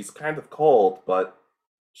Marnie. She's kind of cold, but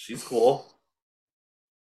she's cool."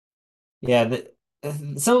 Yeah,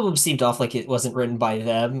 some of them seemed off like it wasn't written by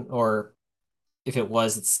them, or if it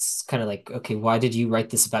was, it's kind of like, okay, why did you write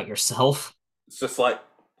this about yourself? It's just like,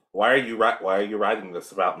 why are you writing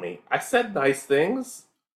this about me? I said nice things.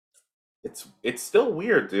 It's still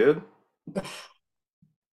weird, dude.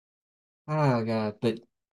 Oh God, but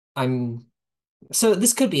I'm so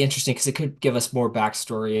this could be interesting because it could give us more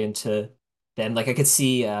backstory into them. Like I could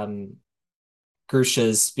see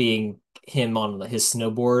Grusha's being him on his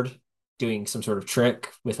snowboard doing some sort of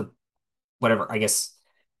trick with a whatever. I guess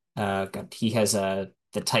God, he has the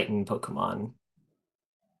Titan Pokemon,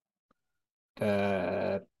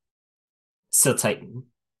 uh, still Titan.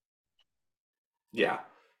 Yeah,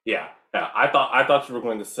 yeah, yeah. I thought you were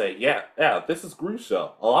going to say, yeah, yeah. This is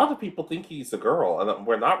Grusha. A lot of people think he's a girl, and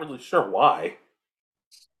we're not really sure why.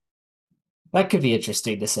 That could be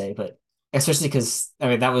interesting to say, but especially because I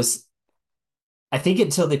mean that was I think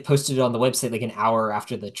until they posted it on the website like an hour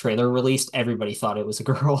after the trailer released, everybody thought it was a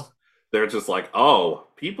girl. They're just like, oh,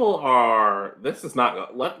 people are. This is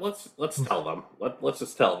not. Let's tell them. Let's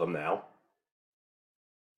just tell them now.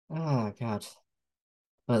 Oh God.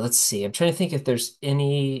 But let's see. I'm trying to think if there's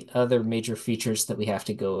any other major features that we have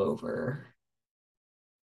to go over.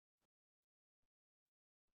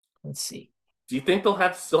 Let's see. Do you think they'll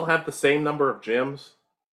have still have the same number of gyms?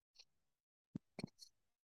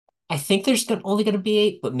 I think there's only going to be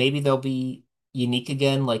eight, but maybe they'll be unique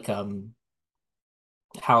again, like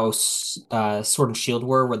how Sword and Shield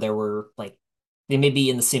were, where there were like they may be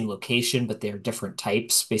in the same location, but they're different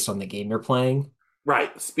types based on the game you're playing.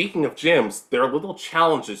 Right. Speaking of gyms, there are little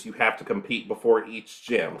challenges you have to compete before each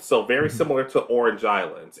gym. So very Mhm. similar to Orange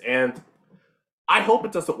Islands, and I hope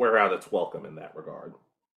it doesn't wear out its welcome in that regard.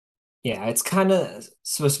 Yeah, it's kind of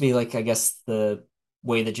supposed to be like I guess the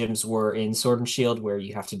way the gyms were in Sword and Shield, where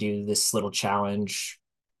you have to do this little challenge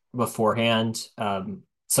beforehand.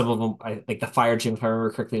 Some of them, like the fire gym, if I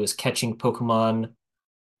remember correctly, was catching Pokemon.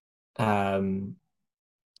 Um,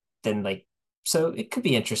 then like, so it could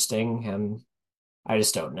be interesting. I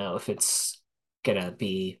just don't know if it's gonna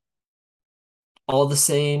be all the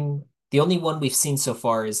same. The only one we've seen so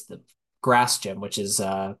far is the grass gym, which is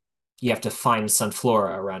you have to find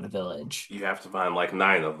Sunflora around a village. You have to find like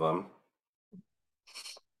nine of them.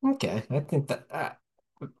 Okay, I think that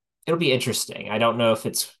it'll be interesting. I don't know if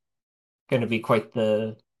it's going to be quite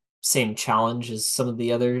the same challenge as some of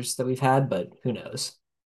the others that we've had, but who knows?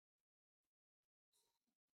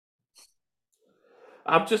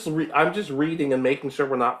 I'm just reading and making sure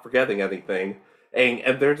we're not forgetting anything.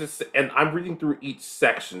 And they're just and I'm reading through each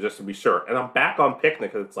section just to be sure. And I'm back on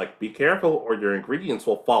picnic and it's like be careful or your ingredients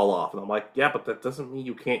will fall off. And I'm like, yeah, but that doesn't mean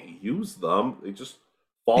you can't use them. They just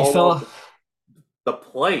They fall on fell. the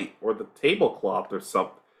plate or the tablecloth or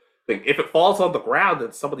something. If it falls on the ground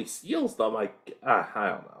and somebody steals them, I don't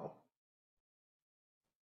know.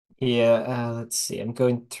 Yeah, let's see. I'm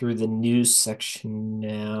going through the news section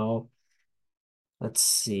now. Let's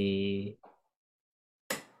see.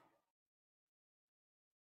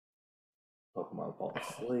 Pokemon fall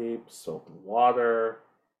asleep, soap and water,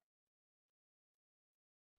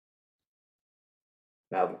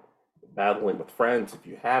 battle, battling with friends if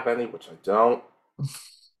you have any, which I don't.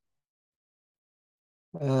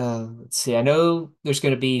 Let's see. I know there's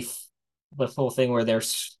going to be the whole thing where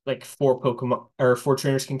there's like four Pokemon or four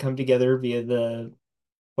trainers can come together via the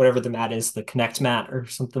whatever the mat is, the Connect mat or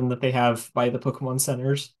something that they have by the Pokemon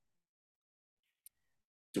centers.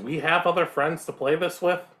 Do we have other friends to play this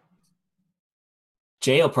with?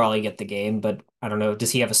 Jay will probably get the game, but I don't know.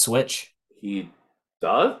 Does he have a Switch? He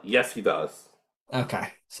does? Yes, he does. Okay,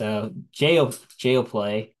 so Jay will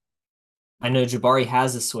play. I know Jabari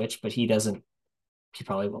has a Switch, but he doesn't. He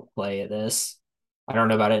probably won't play this. I don't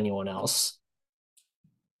know about anyone else.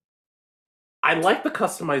 I like the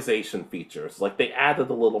customization features. Like, they added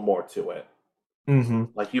a little more to it. Hmm.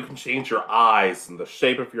 Like, you can change your eyes and the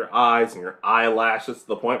shape of your eyes and your eyelashes to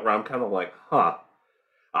the point where I'm kind of like, huh.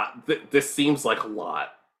 This seems like a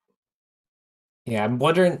lot. Yeah, I'm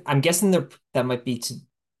wondering. I'm guessing that might be to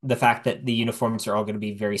the fact that the uniforms are all going to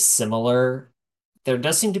be very similar. There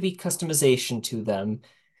does seem to be customization to them.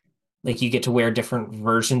 Like you get to wear different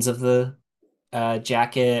versions of the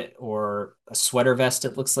jacket or a sweater vest,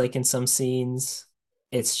 it looks like in some scenes.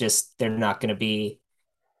 It's just they're not going to be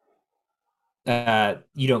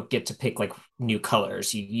you don't get to pick like new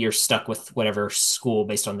colors. You're stuck with whatever school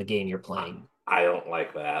based on the game you're playing. I don't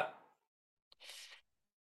like that.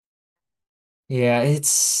 Yeah,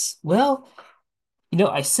 it's well,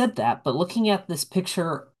 I said that, but looking at this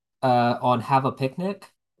picture on Have a Picnic,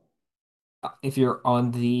 if you're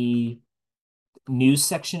on the news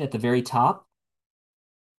section at the very top,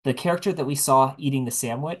 the character that we saw eating the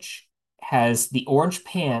sandwich has the orange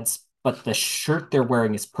pants, but the shirt they're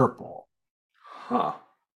wearing is purple. Huh.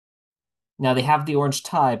 Now they have the orange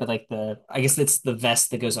tie, but like I guess it's the vest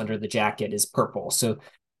that goes under the jacket is purple. So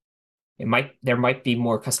there might be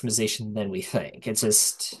more customization than we think. It's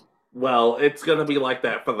just, Well, it's gonna be like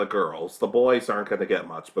that for the girls. The boys aren't gonna get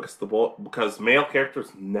much because male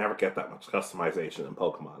characters never get that much customization in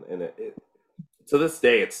Pokemon, and it to this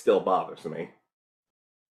day it still bothers me.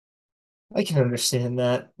 I can understand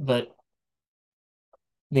that, but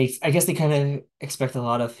I guess they kind of expect a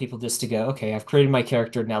lot of people just to go, okay, I've created my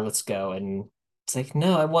character, now let's go. And it's like,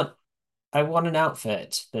 no, I want an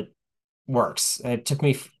outfit that works. It took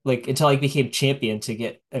me like until I became champion to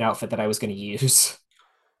get an outfit that I was going to use.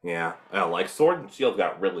 Yeah, like Sword and Shield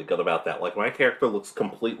got really good about that. Like my character looks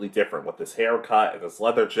completely different with his haircut and his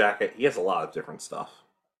leather jacket. He has a lot of different stuff.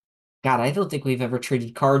 God, I don't think we've ever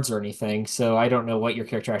traded cards or anything, so I don't know what your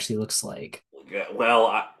character actually looks like. Yeah,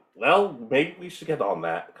 well, maybe we should get on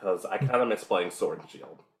that because I kind of miss playing Sword and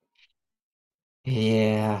Shield.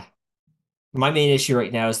 Yeah. My main issue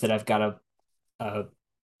right now is that I've got a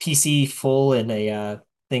PC full and a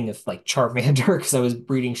thing of like Charmander because I was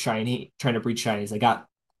breeding shiny, trying to breed shinies.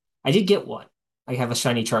 I did get one. I have a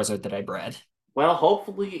shiny Charizard that I bred. Well,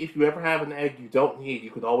 hopefully, if you ever have an egg you don't need,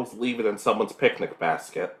 you could always leave it in someone's picnic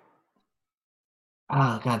basket.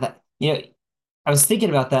 Ah, God, I was thinking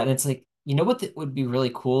about that, and it's like, what would be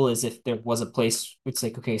really cool is if there was a place where it's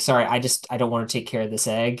like, okay, sorry, I don't want to take care of this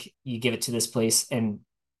egg. You give it to this place, and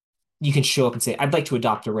you can show up and say, I'd like to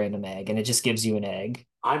adopt a random egg, and it just gives you an egg.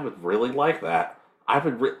 I would really like that. I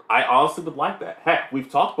honestly would like that. Heck, we've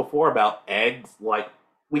talked before about eggs. Like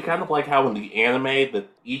we kind of like how in the anime that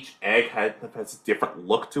each egg has a different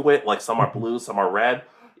look to it. Like some are Mhm. blue, some are red.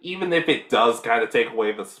 Even if it does kind of take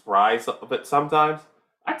away the surprise of it sometimes,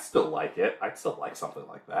 I'd still like it. I'd still like something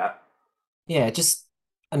like that. Yeah, just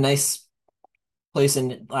a nice place,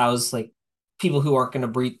 and it allows like people who aren't going to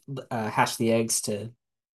breed hatch the eggs to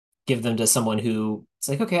give them to someone who it's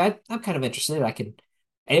like, okay, I'm kind of interested. And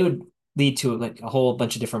it would lead to like a whole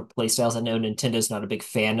bunch of different play styles. I know Nintendo's not a big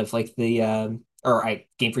fan of like Game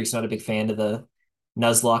Freak's not a big fan of the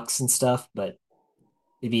Nuzlocks and stuff, but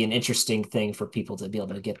it'd be an interesting thing for people to be able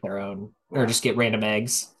to get their own or Yeah. just get random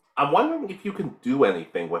eggs. I'm wondering if you can do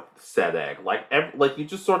anything with said egg. Like you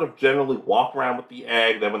just sort of generally walk around with the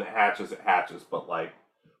egg, then when it hatches, it hatches. But like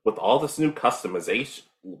with all this new customization,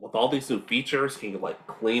 with all these new features, can you like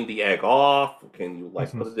clean the egg off? Can you like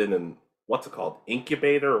Mhm. put it in an what's it called,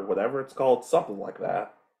 incubator or whatever it's called, something like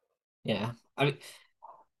that? Yeah.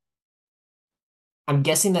 I'm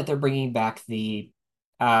guessing that they're bringing back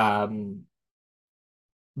um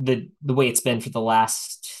the way it's been for the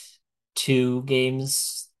last two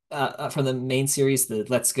games from the main series, the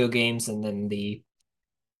Let's Go games, and then the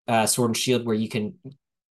Sword and Shield, where you can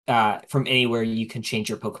from anywhere you can change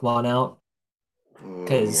your Pokemon out.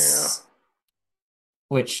 Mm, yeah. Because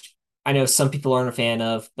which I know some people aren't a fan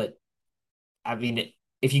of, but I mean,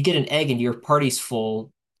 if you get an egg and your party's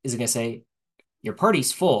full, is it gonna say your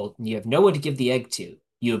party's full and you have no one to give the egg to?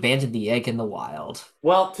 You abandoned the egg in the wild.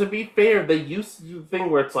 Well, to be fair, they used to do the thing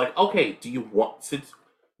where it's like, okay, do you want since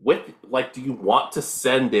with like, do you want to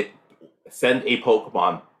send a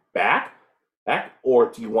Pokemon back, or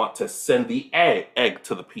do you want to send the egg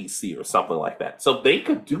to the PC or something like that? So they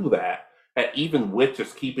could do that, and even with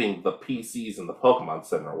just keeping the PCs in the Pokemon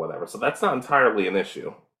Center or whatever. So that's not entirely an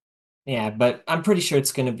issue. Yeah, but I'm pretty sure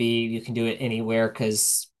it's gonna be you can do it anywhere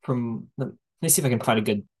because from let me see if I can find a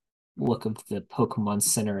good look of the Pokemon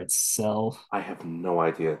Center itself. I have no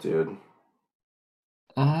idea, dude.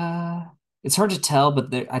 Uh, it's hard to tell,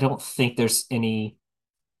 but I don't think there's any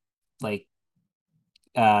like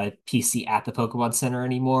PC at the Pokemon Center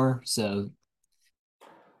anymore. So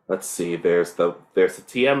Let's see. There's the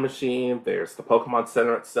TM machine. There's the Pokemon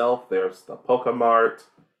Center itself. There's the Pokemart.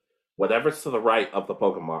 Whatever's to the right of the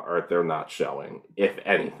Pokemon Art, they're not showing, if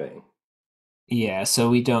anything. yeah, so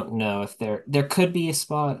we don't know if there could be a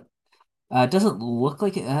spot. It doesn't look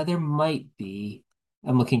like it. There might be.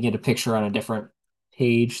 I'm looking at a picture on a different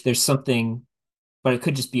page. There's something, but it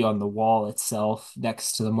could just be on the wall itself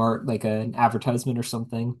next to the mart, like an advertisement or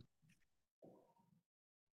something.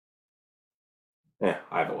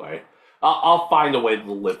 Either way. I'll find a way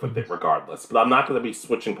to live with it regardless, but I'm not going to be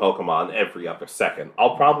switching Pokemon every other second.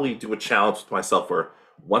 I'll probably do a challenge with myself where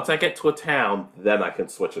once I get to a town, then I can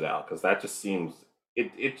switch it out, because that just seems.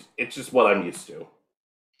 It's just what I'm used to.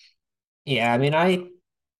 Yeah, I mean, I'm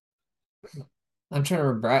trying to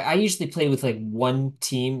remember. I usually play with like one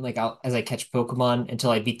team, like as I catch Pokemon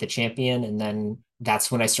until I beat the champion, and then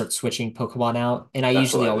that's when I start switching Pokemon out. And I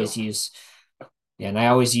That's what usually I do. always use, yeah, and I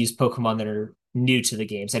always use Pokemon that are new to the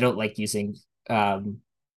games. I don't like using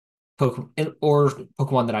Pokemon or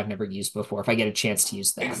Pokemon that I've never used before if I get a chance to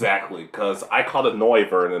use them. Exactly, because I caught a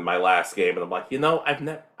Noivern in my last game, and I'm like,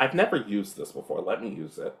 I've never used this before. Let me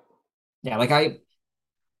use it. Yeah, like I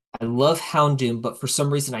love Houndoom, but for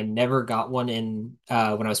some reason I never got one in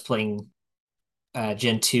when I was playing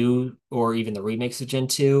Gen 2 or even the remakes of Gen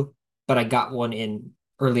 2, but I got one in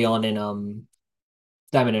early on in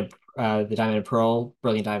Diamond and the Diamond and Pearl,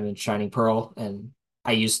 Brilliant Diamond and Shining Pearl, and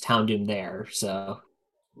I used Houndoom there. So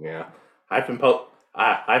Yeah, I've been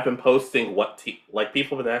posting like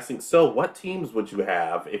people have been asking. So, what teams would you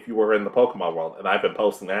have if you were in the Pokemon world? And I've been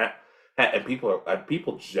posting that, and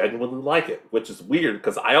people genuinely like it, which is weird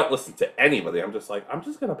because I don't listen to anybody. I'm just like, I'm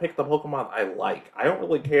just gonna pick the Pokemon I like. I don't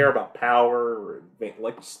really care about power or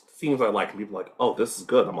like just teams I like. And people are like, oh, this is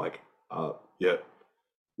good. I'm like, yeah,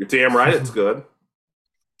 you're damn right, it's good.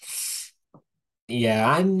 yeah,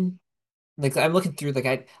 I'm looking through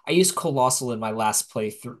I used Colossal in my last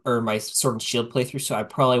playthrough or my Sword and Shield playthrough, so I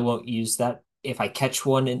probably won't use that. If I catch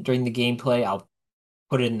one during the gameplay, I'll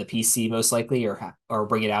put it in the PC most likely, or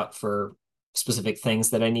bring it out for specific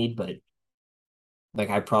things that I need. But like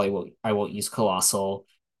I won't use Colossal.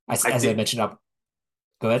 I As I did. mentioned, up.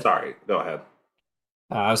 Go ahead. Sorry, go ahead.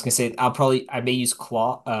 I was gonna say I may use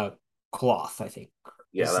Cloth. I think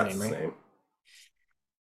Yeah, is the that's name, his right? name.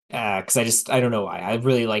 Because I don't know why I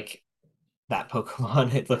really like that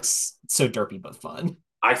Pokemon. It looks so derpy but fun.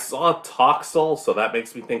 I saw Toxel, so that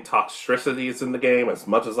makes me think Toxtricity is in the game. As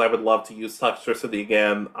much as I would love to use Toxtricity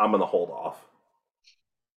again, I'm gonna hold off.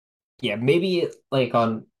 Yeah, maybe like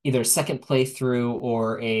on either a second playthrough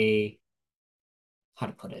or a how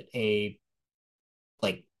to put it a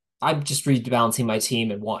like I'm just rebalancing my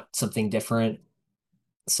team and want something different.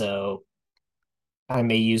 So I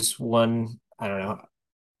may use one. I don't know.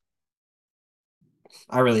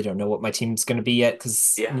 I really don't know what my team's going to be yet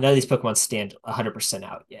because Yeah, none of these Pokemon stand 100%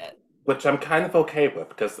 out yet. which I'm kind of okay with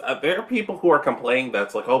because there are people who are complaining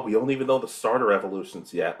that's like, oh, we don't even know the starter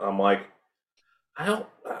evolutions yet. I'm like, I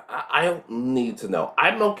don't need to know.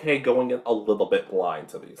 I'm okay going in a little bit blind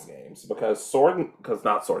to these games because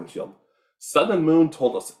not Sword and Shield, Sun and Moon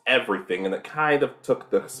told us everything, and it kind of took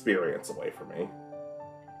the experience away from me.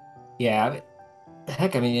 Yeah,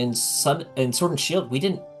 heck, I mean, in Sword and Shield, we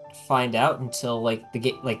didn't find out until like the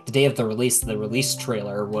day of the release. The release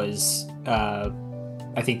trailer was,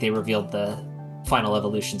 I think they revealed the final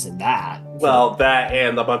evolutions in that for the Well, that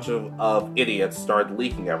and a bunch of idiots started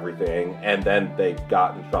leaking everything, and then they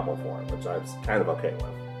got in trouble for it, which I was kind of okay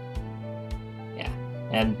with. yeah.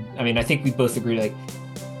 And I mean, I think we both agree. Like,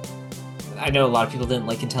 I know a lot of people didn't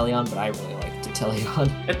like Inteleon, but I really liked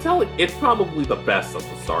Inteleon. It's probably the best of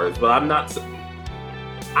the stars, but I'm not.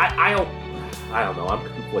 I don't. I don't know. I'm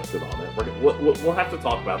conflicted on it. We'll have to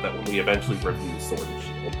talk about that when we eventually review Sword and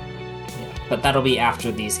Shield. Yeah, but that'll be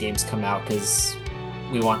after these games come out because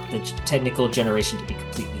we want the technical generation to be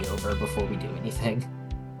completely over before we do anything.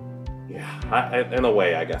 Yeah, in a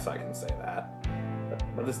way, I guess I can say that.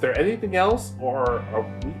 But is there anything else, or are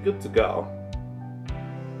we good to go?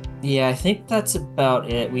 Yeah, I think that's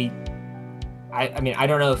about it. I mean, I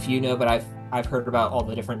don't know if you know, but I've heard about all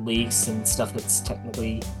the different leaks and stuff that's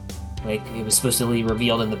technically, like, it was supposed to be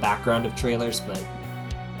revealed in the background of trailers, but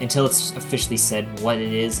until it's officially said what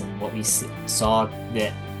it is and what we saw,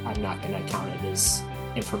 that I'm not going to count it as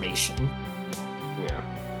information. Yeah.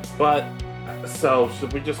 But, so,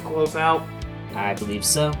 should we just close out? I believe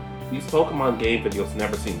so. These Pokemon game videos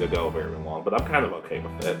never seem to go very long, but I'm kind of okay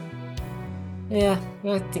with it. Yeah,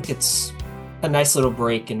 I think it's a nice little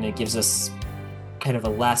break, and it gives us kind of a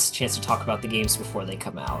last chance to talk about the games before they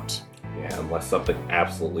come out. Yeah, unless something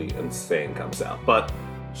absolutely insane comes out. But,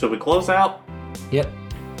 should we close out? Yep.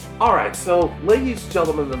 Alright, so, ladies,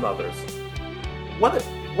 gentlemen, and others, what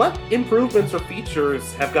improvements or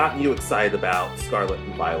features have gotten you excited about Scarlet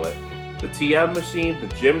and Violet? The TM machine, the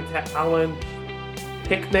gym challenge,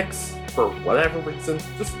 picnics, for whatever reason?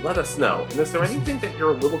 Just let us know. And is there anything that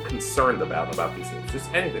you're a little concerned about these games?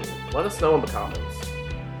 Just anything. Let us know in the comments.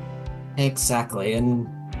 Exactly, and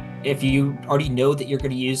if you already know that you're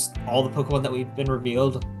going to use all the Pokemon that we've been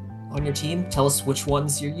revealed on your team, tell us which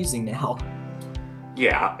ones you're using now.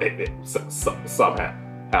 Yeah,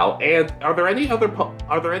 somehow. And are there any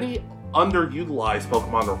underutilized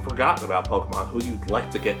Pokemon or forgotten about Pokemon who you'd like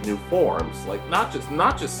to get new forms? Like not just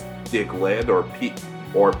Diglett or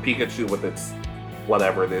Pikachu with its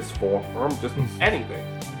whatever it is form, just anything.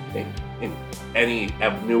 In any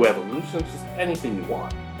new evolutions, just anything you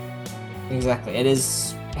want. Exactly.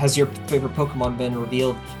 Has your favorite Pokemon been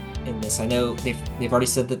revealed in this? I know they've already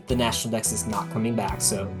said that the National Dex is not coming back,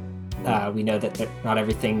 so we know that not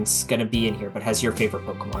everything's going to be in here, but has your favorite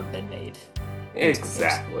Pokemon been made?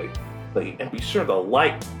 Exactly. And be sure to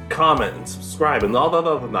like, comment, and subscribe, and all that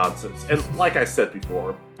other nonsense. And like I said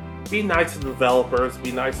before, be nice to the developers.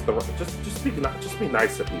 Be nice to just be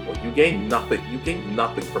nice to people. You gain nothing. You gain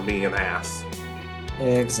nothing from being an ass.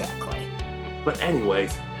 Exactly. But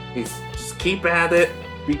anyways, just keep at it.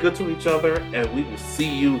 Be good to each other, and we will see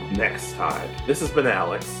you next time. This has been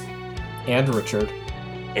Alex. And Richard.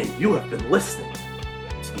 And you have been listening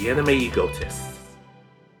to the Anime Egotists.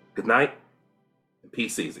 Good night, and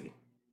peace easy.